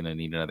Embiid's going to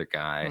need another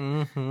guy.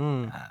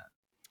 Mhm.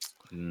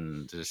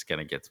 Uh, just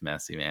kind of gets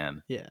messy,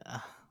 man.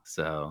 Yeah.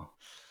 So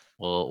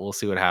we'll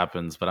see what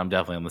happens, but I'm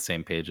definitely on the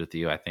same page with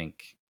you. I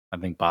think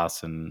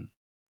Boston,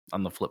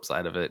 on the flip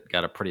side of it,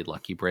 got a pretty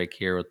lucky break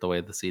here with the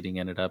way the seeding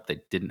ended up.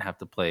 They didn't have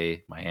to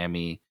play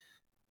Miami,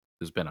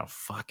 who's been a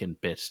fucking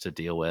bitch to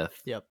deal with.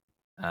 Yep.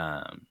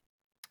 Um,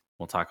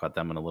 we'll talk about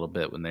them in a little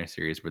bit when their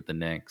series with the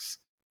Knicks.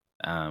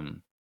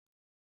 Um,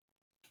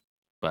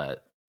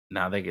 but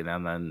now they get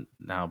and then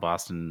now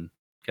Boston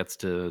gets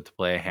to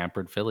play a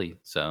hampered Philly.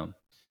 So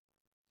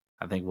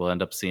I think we'll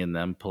end up seeing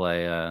them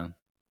play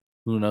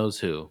who knows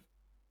who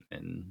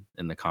in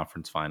the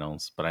conference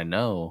finals. But I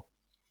know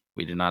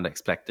we did not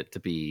expect it to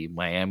be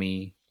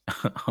Miami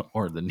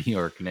or the New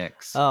York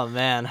Knicks Oh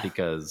man.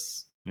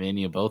 because me and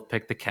you both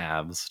picked the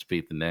Cavs to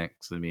beat the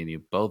Knicks. And me and you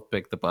both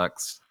picked the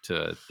Bucks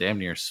to damn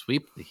near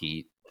sweep the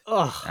Heat.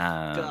 Oh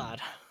Um,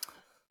 god.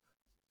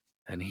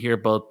 and here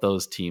both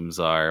those teams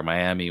are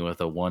Miami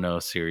with a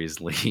 1-0 series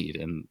lead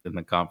in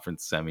the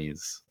conference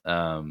semis.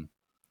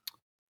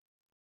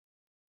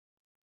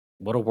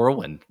 What a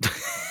whirlwind.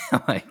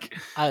 like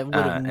I would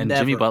have and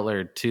Jimmy never.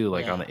 Butler too,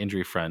 like on Yeah. the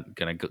injury front,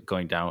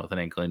 going down with an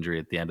ankle injury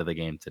at the end of the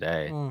game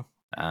today. Mm.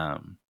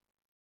 Um,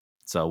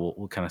 so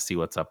we'll kind of see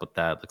what's up with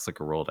that. Looks like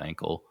a rolled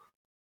ankle.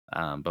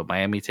 But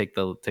Miami take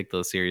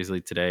the series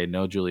lead today.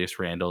 No Julius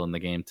Randle in the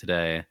game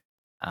today.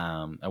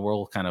 And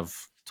we'll kind of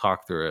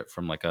talk through it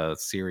from like a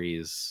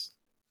series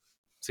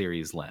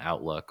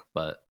outlook,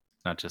 but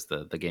not just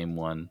the game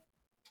one.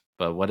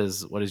 But what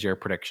is your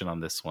prediction on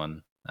this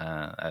one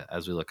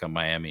as we look at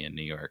Miami and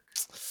New York?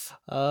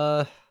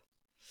 Uh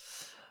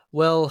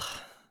well,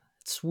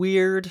 it's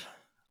weird.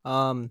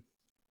 Um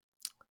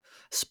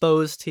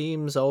Spo's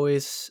teams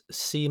always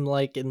seem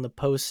like in the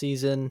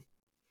postseason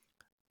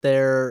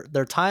their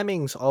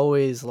timing's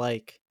always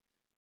like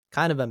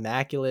kind of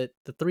immaculate.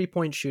 The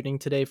 3-point shooting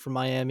today for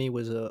Miami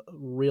was a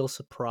real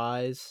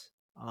surprise.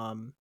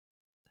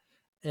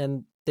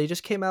 And they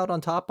just came out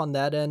on top on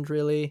that end,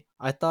 really.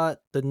 I thought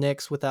the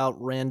Knicks without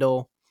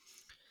Randall,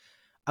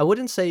 I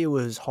wouldn't say it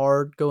was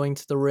hard going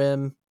to the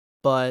rim,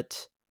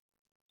 but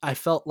I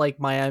felt like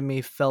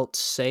Miami felt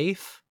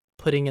safe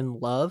putting in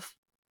Love,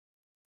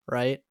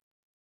 right?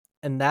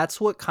 And that's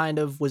what kind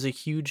of was a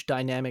huge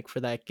dynamic for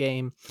that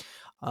game.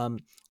 Um,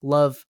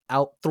 Love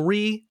out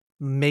 3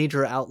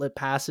 major outlet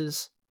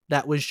passes.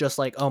 That was just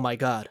like, oh my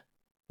god,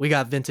 we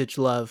got vintage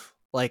Love.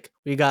 Like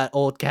we got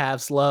old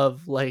Cavs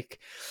Love. Like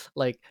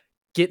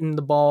getting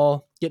the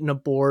ball, getting a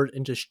board,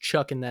 and just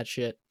chucking that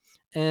shit.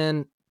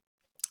 And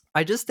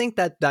I just think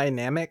that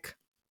dynamic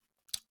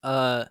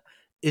uh,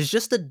 is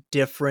just a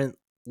different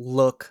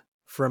look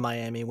for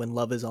Miami when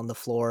Love is on the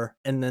floor,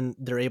 and then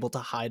they're able to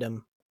hide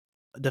him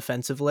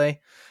defensively.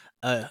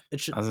 It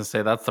should. I was gonna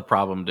say that's the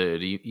problem,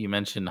 dude. You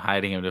mentioned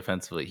hiding him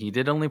defensively. He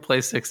did only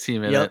play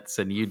 16 Yep. minutes,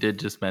 and you did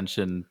just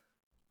mention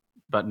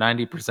about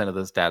 90% of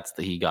the stats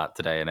that he got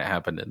today, and it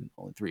happened in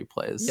only 3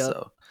 plays. Yep.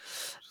 So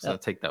just Yep. gotta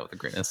take that with a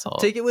grain of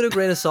salt. Take it with a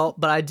grain of salt,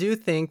 but I do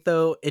think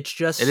though it's It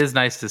just is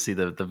nice to see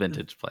the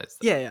vintage plays,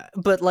 though. yeah, yeah.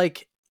 But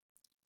like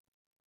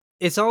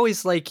it's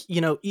always like,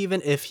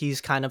 even if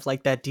he's kind of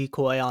like that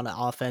decoy on the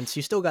offense,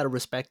 you still got to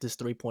respect his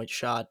 3-point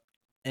shot.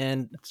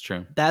 And It's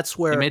true. that's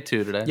He where, made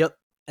 2 today. yep.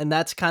 And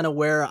that's kind of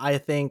where I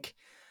think,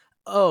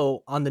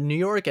 oh, on the New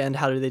York end,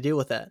 how do they deal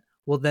with that?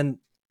 Well, then,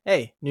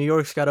 hey, New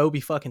York's got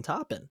Obi fucking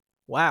Toppin.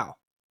 Wow.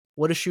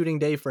 What a shooting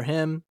day for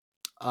him.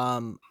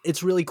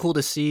 It's really cool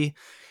to see.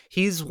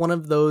 He's one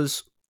of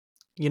those,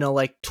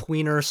 like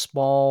tweener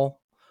small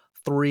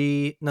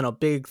three, no,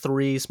 big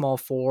three, small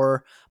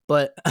four.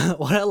 But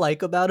what I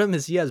like about him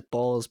is he has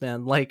balls,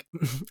 man. Like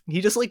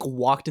he just like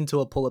walked into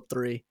a pull up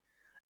three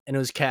and it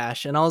was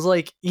cash. And I was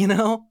like, he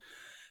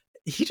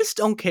just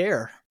don't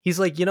care. He's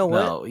like, you know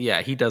what? No,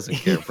 yeah, he doesn't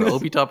care, bro.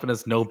 Obi Toppin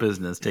has no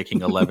business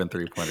taking 11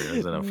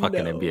 three-pointers in a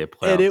fucking No. NBA And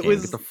playoff game.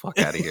 Get the fuck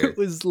out of it here.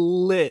 was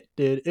lit,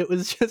 dude. It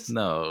was just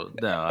No,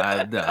 no,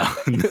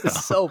 it was no.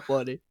 so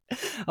funny.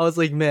 I was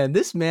like, man,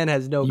 this man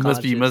has no You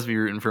must conscience. be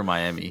rooting for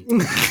Miami.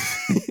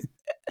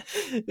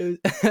 It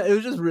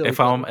was just really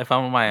funny. If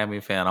I'm a Miami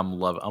fan, I'm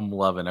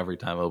loving every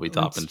time Obi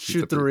Toppin shoots a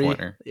Shoot three.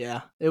 three-pointer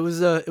Yeah. It was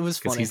because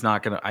funny. he's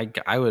not gonna.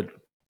 I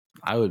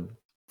would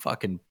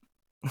fucking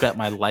bet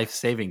my life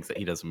savings that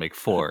he doesn't make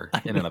 4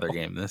 I in another know.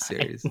 game this I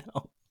series.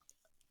 know.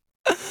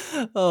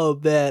 Oh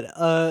man.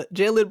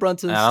 Jalen And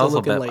Brunson's still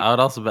looking like I would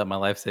also bet my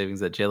life savings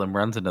that Jalen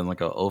Brunson doesn't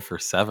go 0 for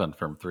 7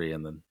 from 3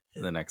 in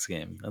the next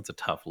game. That's a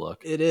tough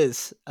look. it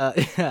is.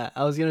 Yeah,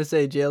 I was gonna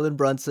say Jalen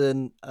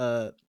Brunson,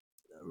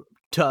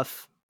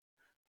 tough,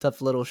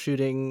 tough little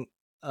shooting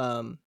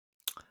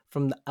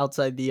from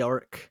outside the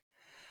arc.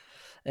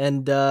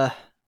 And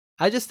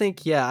I just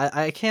think, yeah,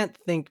 I can't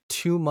think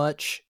too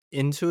much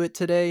into it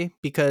today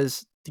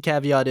because the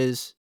caveat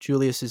is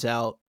Julius is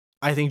out.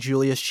 I think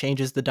Julius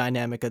changes the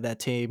dynamic of that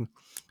team.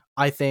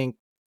 I think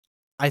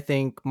I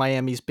think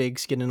Miami's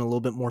bigs get in a little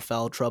bit more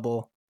foul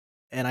trouble,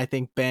 and I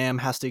think Bam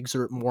has to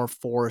exert more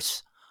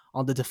force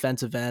on the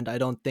defensive end. I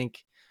don't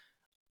think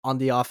on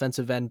the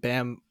offensive end,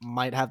 Bam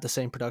might have the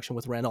same production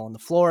with Randall on the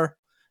floor.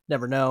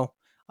 Never know.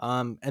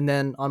 And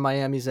then on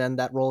Miami's end,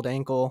 that rolled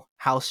ankle,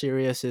 how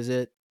serious is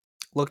it?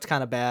 Looked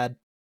kind of bad.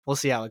 We'll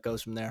see how it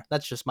goes from there.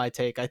 That's just my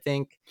take. I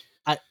think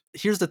I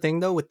here's the thing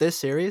though with this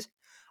series,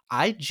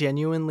 I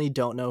genuinely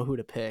don't know who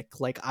to pick.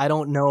 Like I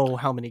don't know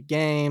how many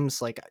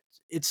games. Like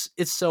it's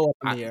so up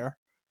in I the air.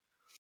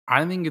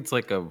 I think it's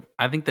like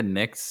I think the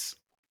Knicks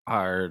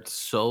are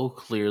so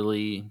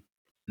clearly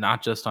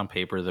not just on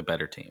paper the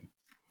better team.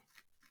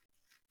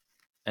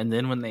 And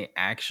then when they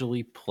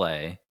actually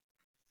play,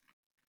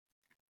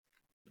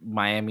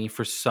 Miami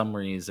for some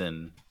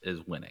reason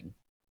is winning.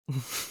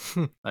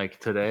 Like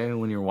today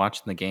when you're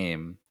watching the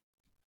game,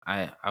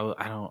 I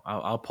don't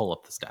I'll pull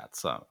up the stats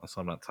so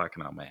I'm not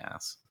talking out my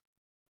ass.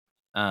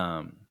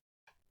 Um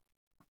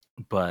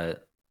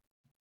but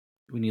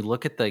when you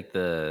look at like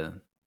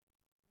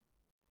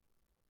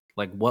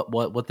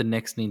what the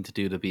Knicks need to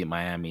do to beat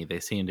Miami, they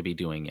seem to be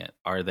doing it.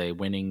 Are they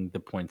winning the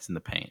points in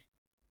the paint?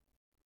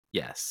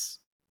 Yes.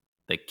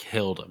 They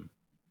killed them.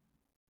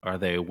 Are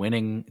they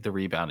winning the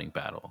rebounding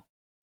battle?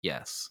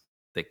 Yes.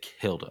 They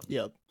killed them.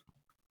 Yep.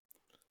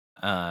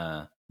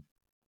 Uh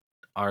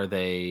are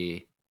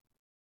they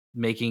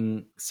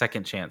making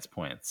second chance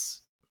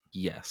points?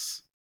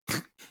 Yes.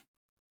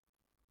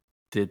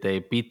 Did they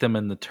beat them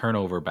in the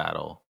turnover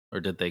battle or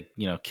did they,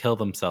 kill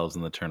themselves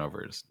in the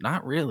turnovers?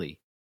 Not really.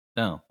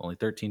 No, only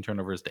 13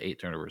 turnovers to 8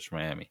 turnovers for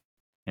Miami.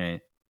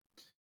 Right?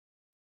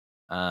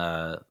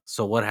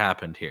 So what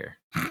happened here?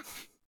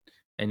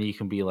 And you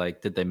can be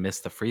like, did they miss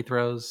the free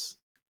throws?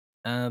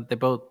 They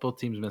both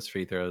teams missed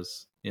free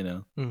throws.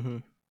 Mm-hmm.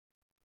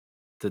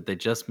 Did they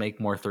just make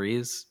more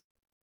threes?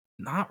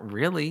 Not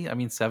really. I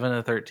mean, 7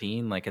 to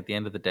 13, like at the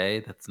end of the day,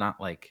 that's not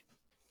like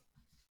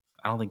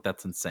I don't think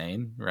that's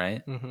insane,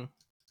 right? Mm-hmm.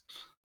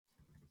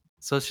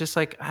 So it's just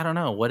like, I don't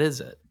know, what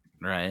is it,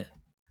 right?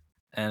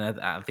 And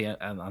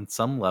on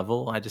some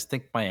level, I just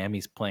think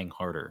Miami's playing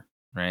harder,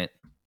 right?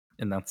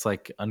 And that's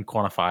like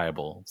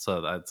unquantifiable.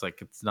 So that's like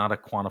it's not a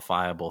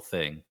quantifiable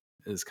thing.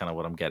 Is kind of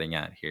what I'm getting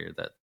at here.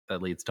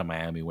 That leads to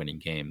Miami winning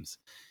games.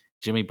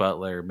 Jimmy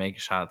Butler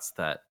makes shots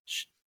that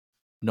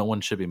no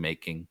one should be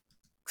making.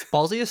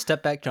 Ballsiest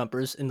step back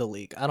jumpers in the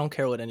league. I don't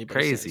care what anybody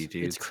Crazy says. It's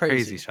dudes, crazy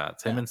crazy.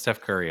 shots. Him Yeah. and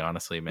Steph Curry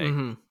honestly make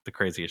Mm-hmm. the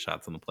craziest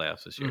shots in the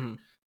playoffs this year.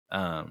 Mm-hmm.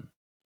 Um,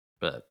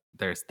 But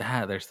there's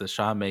that. There's the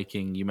shot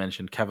making. You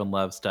mentioned Kevin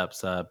Love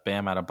steps up.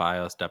 Bam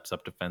Adebayo steps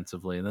up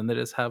defensively. And then they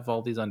just have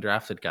all these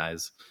undrafted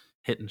guys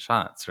hitting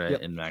shots, right?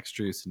 Yep. And Max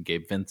Strus and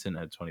Gabe Vincent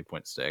had 20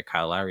 points today.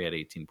 Kyle Lowry had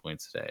 18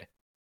 points today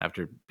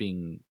after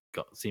being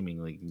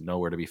seemingly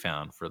nowhere to be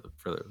found for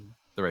the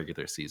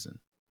regular season.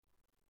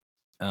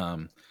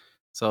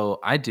 So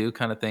I do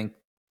kind of think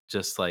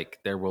just like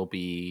there will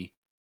be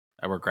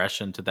a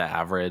regression to the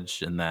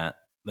average in that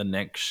the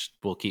Knicks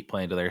will keep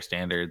playing to their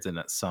standards, and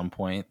at some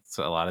point,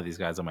 so a lot of these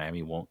guys in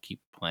Miami won't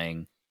keep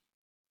playing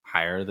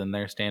higher than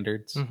their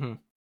standards. Mhm.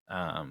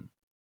 Um,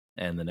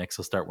 and the Knicks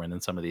will start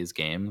winning some of these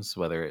games,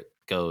 whether it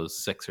goes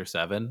 6 or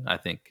 7. I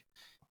think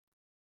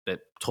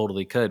that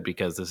totally could,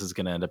 because this is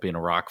going to end up being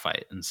a rock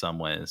fight in some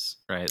ways,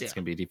 right? It's Yeah.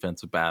 going to be a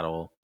defensive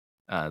battle.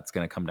 It's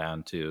going to come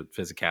down to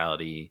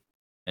physicality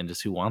and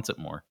just who wants it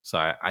more. So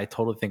I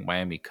totally think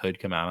Miami could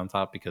come out on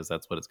top, because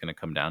that's what it's going to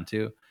come down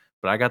to.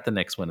 But I got the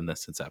Knicks winning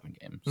this in 7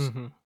 games.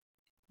 Mhm.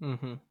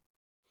 Mhm.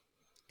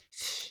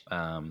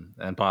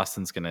 And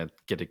Boston's going to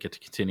get to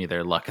continue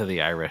their luck of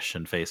the Irish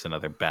and face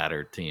another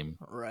battered team.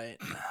 Right.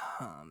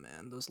 Oh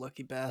man, those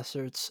lucky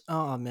bastards.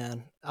 Oh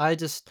man, I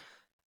just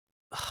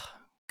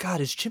God,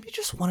 is Jimmy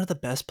just one of the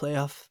best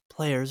playoff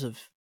players of?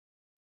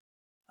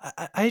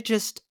 I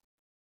just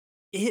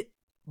it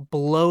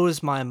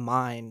blows my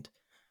mind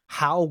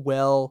how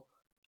well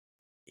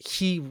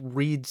he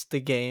reads the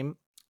game.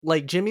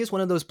 Like Jimmy is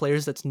one of those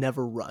players that's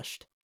never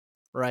rushed,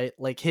 right?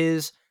 Like He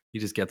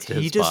just gets to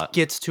his he just spot.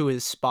 gets to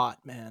his spot,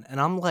 man.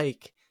 And I'm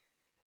like,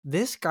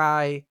 this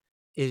guy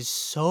is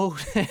so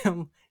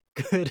damn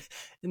good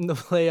in the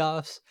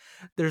playoffs.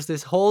 There's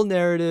this whole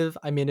narrative.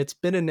 I mean, it's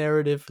been a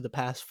narrative for the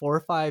past 4 or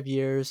 5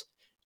 years.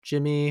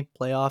 Jimmy,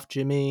 playoff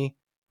Jimmy.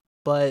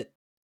 But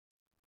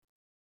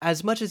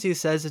as much as he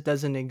says it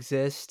doesn't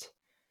exist,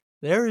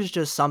 there is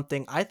just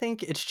something. I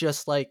think it's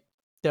just like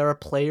there are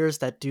players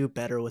that do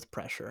better with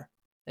pressure.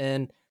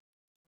 And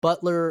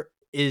Butler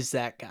is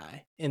that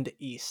guy in the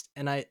East.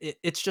 And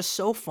it's just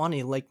so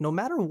funny. Like, no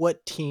matter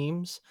what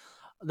teams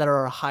that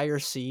are a higher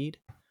seed,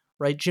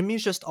 right?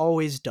 Jimmy's just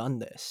always done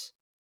this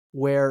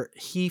where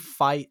he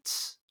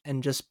fights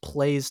and just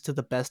plays to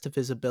the best of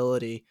his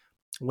ability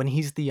when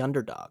he's the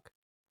underdog.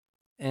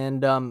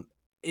 And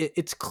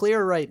it's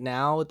clear right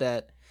now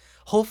that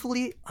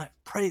hopefully, I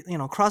pray,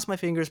 cross my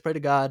fingers, pray to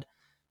God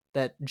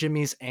that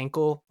Jimmy's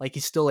ankle, like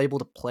he's still able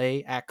to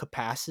play at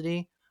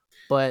capacity.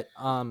 But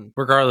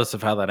Regardless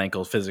of how that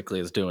ankle physically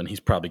is doing, he's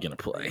probably going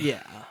to play.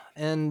 yeah,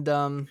 and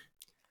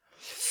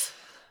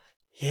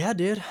yeah,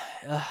 dude.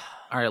 Uh,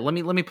 All right, let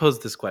me pose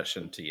this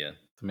question to you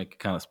to make it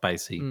kind of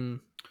spicy. mm,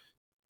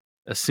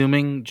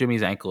 Assuming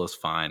Jimmy's ankle is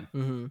fine,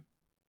 mm-hmm.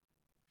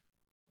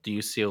 do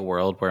you see a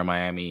world where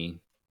Miami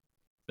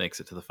makes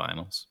it to the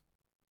finals?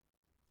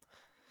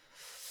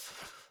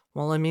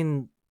 Well, I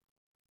mean,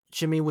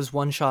 Jimmy was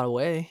one shot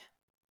away.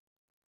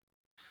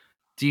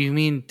 Do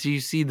you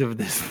see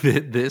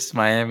this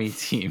Miami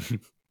team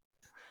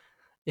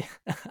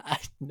I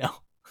no,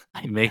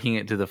 I making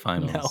it to the no,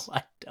 finals?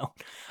 I don't.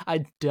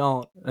 I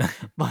don't.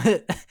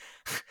 But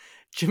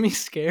Jimmy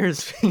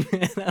scares me,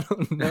 man. I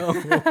don't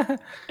know.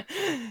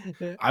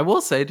 I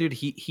will say, dude,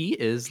 he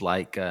is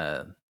like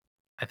I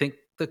think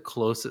the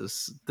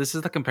closest. This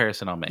is the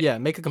comparison I'll Yeah,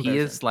 make. make a He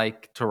comparison. is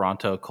like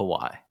Toronto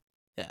Kawhi.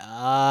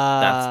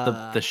 That's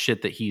the Yeah.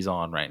 shit that he's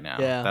on right now.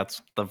 Yeah.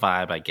 That's the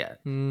vibe I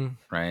get, Mm,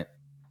 right?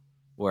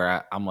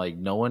 Where I'm like,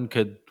 no one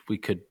could. He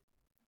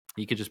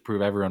could just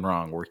prove everyone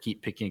wrong. We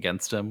keep picking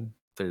against him.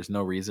 There's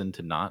no reason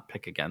to not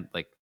pick against.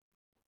 Like,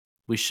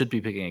 we should be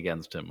picking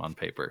against him on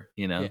paper,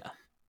 you know. yeah.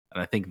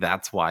 And I think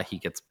that's why he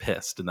gets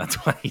pissed, and that's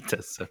why he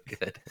does so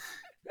good.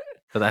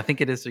 But I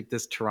think it is like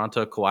this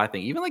Toronto Kawhi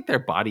thing. Even like their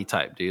body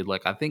type, dude.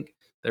 Like, I think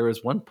there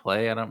was one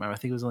play, I don't remember, I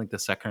think it was in like the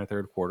second or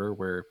third quarter,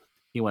 where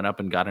he went up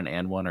and got an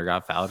and one or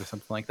got fouled or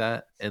something like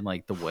that. And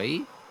like the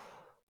way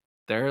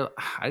they're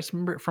I just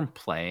remember it from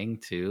playing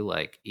too.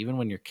 Like, even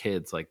when you're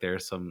kids, like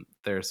there's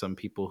some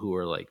people who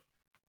are like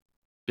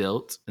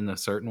built in a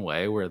certain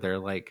way where they're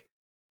like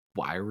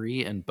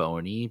wiry and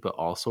bony, but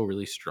also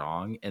really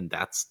strong. And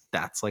that's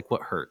like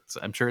what hurts.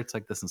 I'm sure it's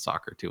like this in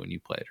soccer too when you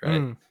played,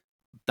 right? Mm,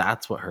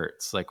 That's what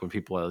hurts. Like when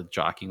people are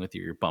jockeying with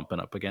you, you're bumping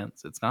up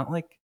against. It's not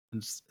like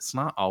it's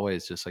not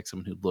always just like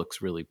someone who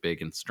looks really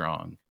big and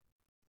strong,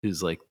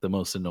 who's like the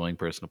most annoying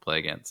person to play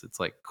against. It's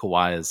like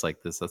Kawhi is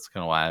like this. That's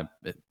kind of why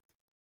it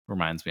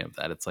reminds me of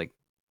that. It's like,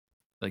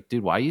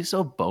 dude, why are you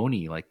so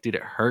bony? Like, dude,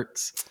 it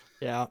hurts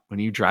yeah. when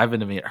you drive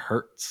into me. It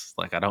hurts.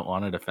 Like, I don't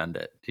want to defend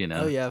it.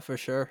 Oh yeah, for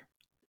sure.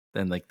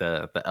 Then like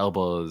the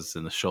elbows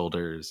and the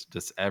shoulders,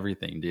 just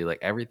everything, dude. Like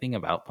everything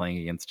about playing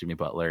against Jimmy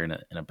Butler in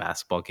a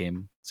basketball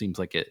game seems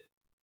like it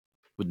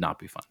would not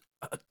be fun.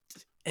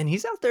 And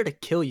he's out there to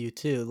kill you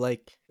too.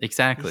 Like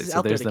Exactly. he's So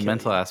out there there's to the kill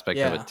mental you. aspect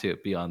of Yeah. it too,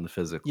 beyond the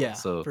physical. Yeah,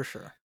 So for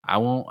sure. I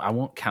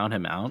won't count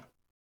him out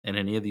in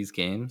any of these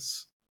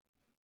games.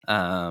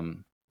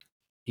 Um,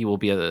 he will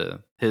be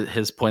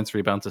his points,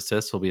 rebounds,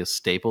 assists will be a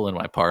staple in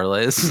my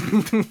parlays.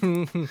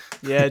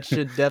 Yeah, it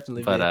should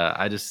definitely But be.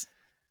 I just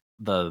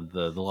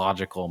the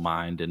logical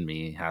mind in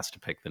me has to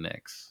pick the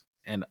Knicks,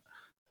 and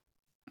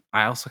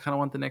I also kind of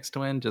want the Knicks to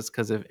win, just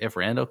because if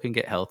Randall can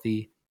get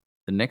healthy,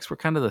 the Knicks were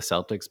kind of the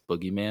Celtics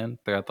boogeyman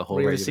throughout the whole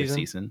Regular regular season.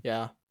 season.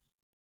 Yeah.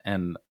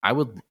 And I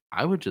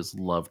would just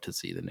love to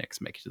see the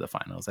Knicks make it to the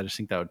finals. I just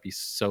think that would be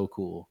so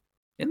cool.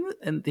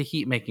 And the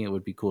Heat making it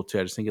would be cool too.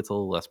 I just think it's a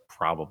little less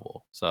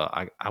probable. So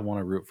I want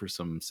to root for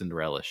some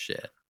Cinderella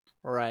shit.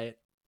 Right.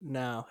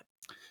 Now,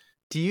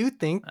 do you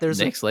think there's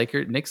a Knicks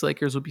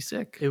Lakers would be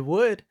sick. it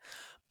would,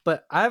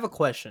 But I have a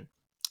question.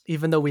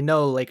 Even though we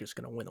know Lakers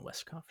going to win the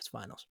Western Conference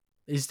Finals,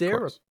 is Of there a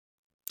course.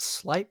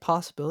 slight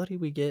possibility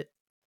we get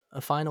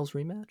a finals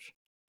rematch?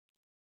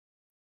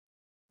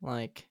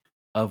 Like,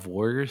 Of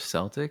Warriors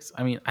Celtics,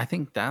 I mean, I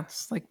think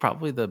that's like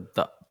probably the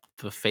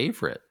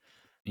favorite.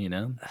 You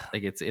know,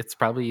 like it's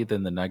probably either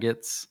the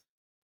Nuggets,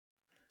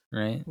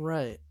 right?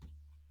 right.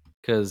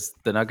 Because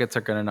the Nuggets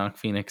are going to knock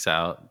Phoenix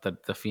out.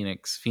 The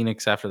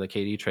Phoenix after the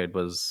KD trade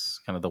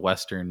was kind of the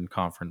Western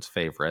Conference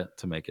favorite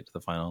to make it to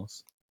the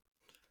finals.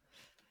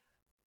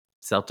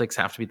 Celtics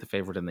have to be the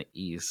favorite in the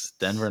East.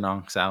 Denver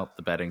knocks out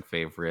the betting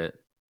favorite.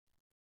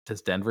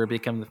 Does Denver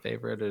become the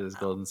favorite, or does I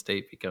don't, Golden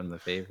State become the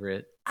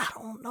favorite? I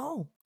don't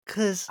know.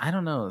 Because I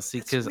don't know. See,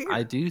 it's because I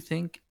weird. do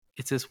think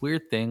it's this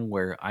weird thing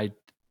where I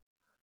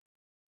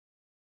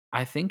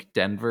think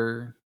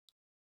Denver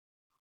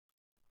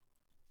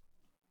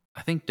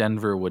I think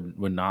Denver would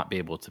not be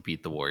able to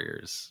beat the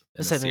Warriors A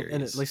in a seven, in at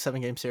series, least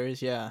 7 game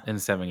series. Yeah. in a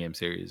 7-game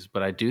series,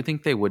 but I do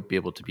think they would be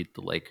able to beat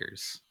the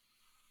Lakers.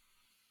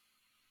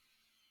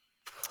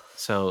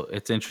 So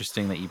it's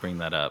interesting that you bring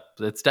that up.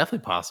 It's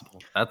definitely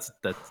possible. That's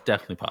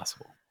definitely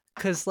possible.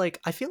 Because, like,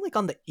 I feel like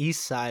on the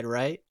East side,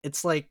 right?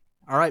 It's like,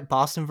 all right,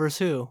 Boston versus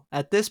who?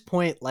 At this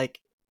point, like,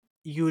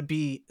 you would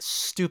be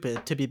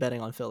stupid to be betting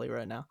on Philly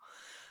right now.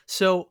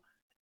 So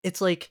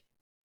it's like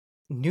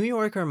New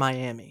York or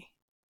Miami.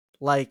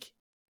 Like,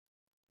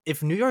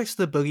 if New York's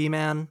the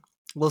boogeyman,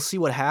 we'll see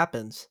what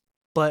happens.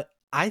 But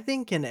I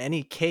think in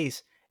any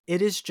case,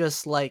 it is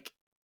just like,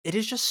 it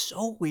is just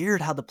so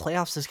weird how the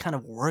playoffs has kind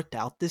of worked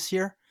out this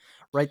year,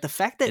 right?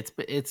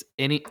 It's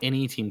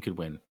any team could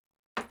win.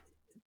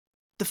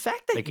 The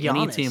fact that Like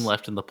any team Giannis,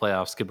 left in the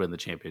playoffs could win the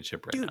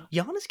championship right dude, now.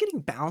 Giannis getting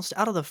bounced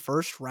out of the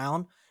first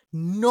round, Yeah.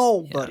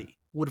 nobody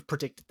would have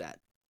predicted that.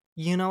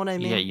 You know what I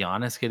You got mean?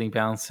 Giannis getting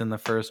bounced in the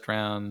first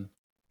round.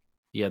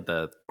 You had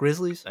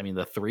Grizzlies,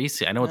 the 3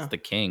 seed. I know it's yeah, the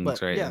Kings,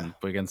 but right? yeah, And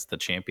against the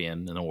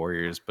champion and the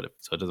Warriors,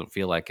 so it doesn't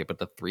feel like it. But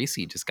the 3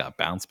 seed just got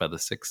bounced by the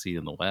 6 seed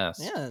in the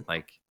West. yeah,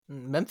 Like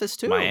Memphis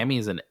too.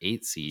 Miami's an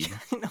 8 seed.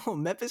 You know,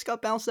 Memphis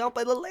got bounced out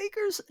by the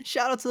Lakers.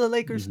 Shout out to the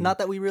Lakers. Hmm. Not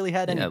that we really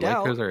had any Yeah,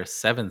 doubt. Lakers are a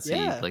 7 seed.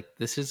 Yeah. Like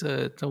this is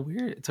it's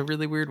a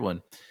really weird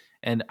one.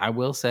 And I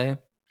will say,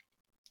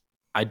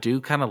 I do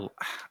kind of,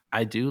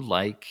 I do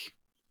like.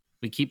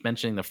 We keep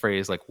mentioning the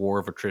phrase like war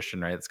of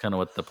attrition, right? It's kind of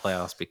what the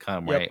playoffs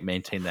become, Yep. right?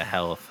 Maintain the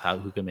health.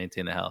 Who can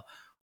maintain the health?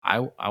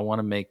 I want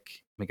to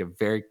make it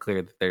very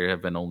clear that there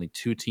have been only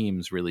two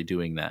teams really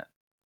doing that,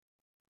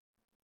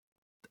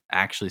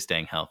 actually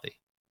staying healthy,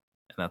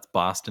 and that's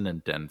Boston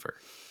and Denver.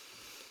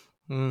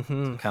 So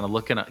Mm-hmm. kind of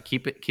looking at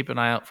keep an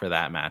eye out for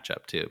that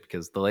matchup too,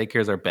 because the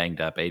Lakers are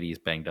banged up. AD's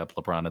banged up.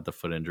 LeBron had the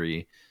foot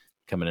injury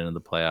coming into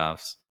the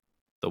playoffs.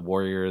 The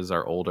Warriors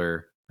are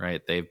older,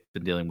 right? They've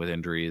been dealing with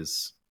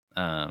injuries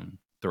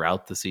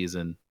throughout the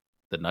season.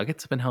 The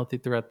Nuggets have been healthy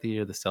throughout the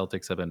year. The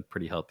Celtics have been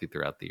pretty healthy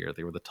throughout the year.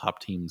 They were the top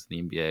teams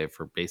in the NBA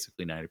for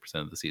basically 90%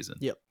 of the season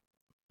Yep.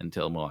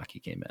 until Milwaukee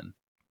came in.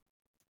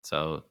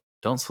 So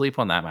don't sleep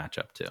on that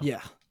matchup too.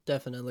 Yeah,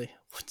 definitely.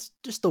 It's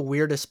just the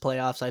weirdest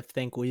playoffs I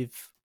think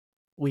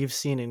we've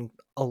seen in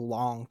a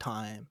long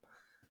time.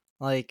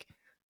 Like,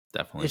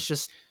 Definitely.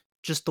 it's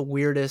just the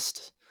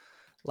weirdest.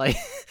 Like,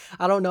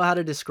 I don't know how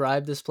to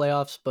describe this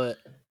playoffs, but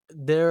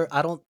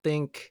I don't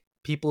think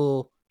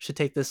people should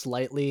take this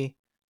lightly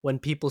when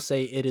people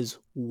say it is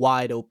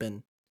wide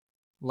open.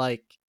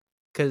 Like,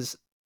 because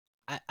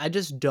I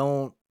just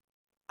don't.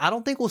 I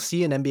don't think we'll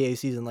see an NBA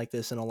season like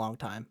this in a long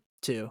time.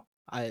 Too.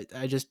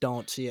 I just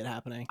don't see it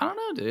happening. I don't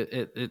know,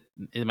 dude.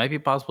 It might be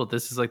possible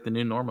this is like the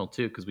new normal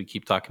too, because we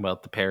keep talking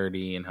about the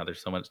parity and how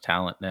there's so much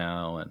talent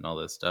now and all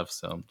this stuff.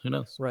 So who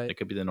knows? Right. It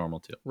could be the normal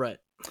too. Right.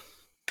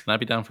 And I'd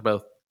be down for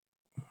both.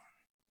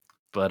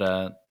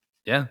 But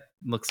yeah,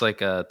 looks like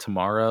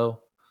tomorrow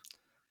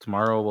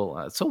will.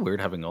 It's so weird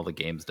having all the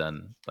games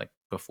done like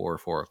before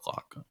 4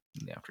 o'clock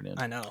in the afternoon.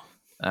 I know.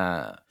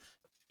 Uh,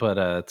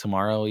 but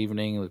tomorrow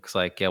evening looks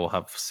like we'll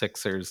have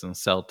Sixers and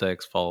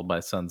Celtics followed by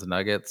Suns and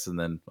Nuggets, and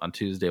then on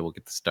Tuesday we'll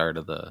get the start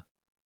of the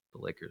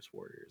Lakers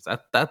Warriors.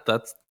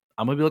 That's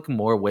I'm gonna be looking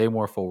way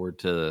more forward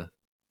to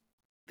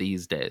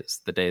these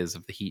days, the days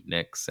of the Heat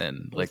Knicks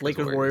and With Lakers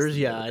Lakers Warriors Warriors,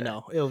 any yeah, other I day.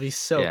 know. It'll be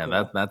so Yeah,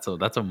 cool.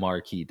 that's a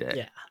marquee day.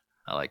 Yeah.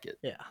 I like it.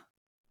 Yeah.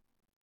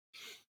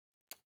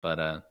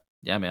 But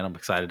yeah, man, I'm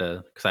excited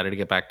to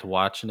get back to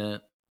watching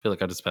it. I feel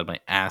like I've just had my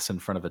ass in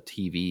front of a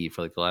TV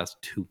for like the last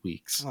 2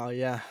 weeks. Oh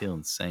yeah. I feel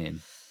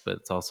insane. But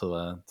it's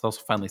also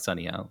finally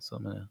sunny out, so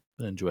gonna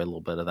enjoy a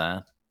little bit of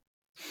that.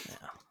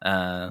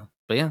 Yeah.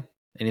 But yeah,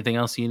 anything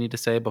else you need to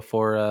say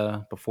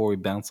before we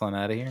bounce on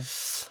out of here?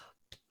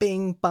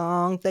 Bing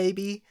bong,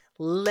 baby.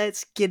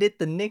 Let's get it.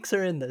 The Knicks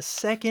are in the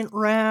second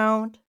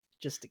round.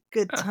 Just a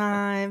good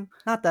time.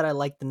 Not that I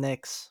like the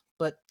Knicks,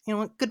 but you know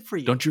what? Good for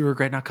you. Don't you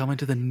regret not coming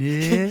to the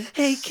Hey,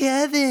 Knicks?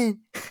 Kevin.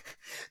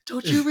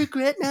 Don't you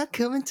regret not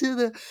coming to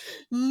the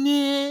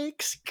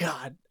Knicks?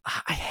 God,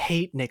 I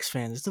hate Knicks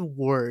fans. It's the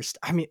worst.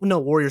 I mean, no,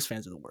 Warriors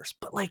fans are the worst,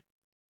 but like,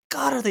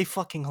 God, are they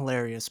fucking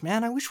hilarious,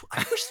 man? I wish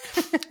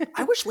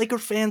I wish Laker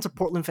fans or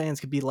Portland fans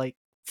could be like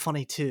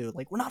funny too.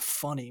 Like, we're not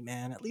funny,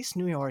 man. At least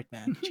New York,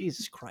 man.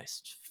 Jesus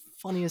Christ,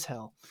 funny as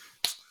hell.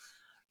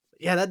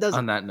 Yeah, that does.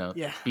 On that note,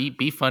 Yeah,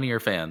 be funnier yeah.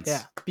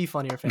 fans. Be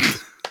funnier,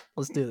 fans.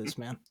 Let's do this,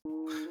 man.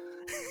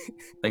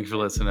 Thanks for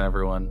listening,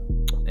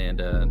 everyone, and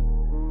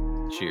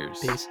cheers.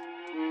 Peace.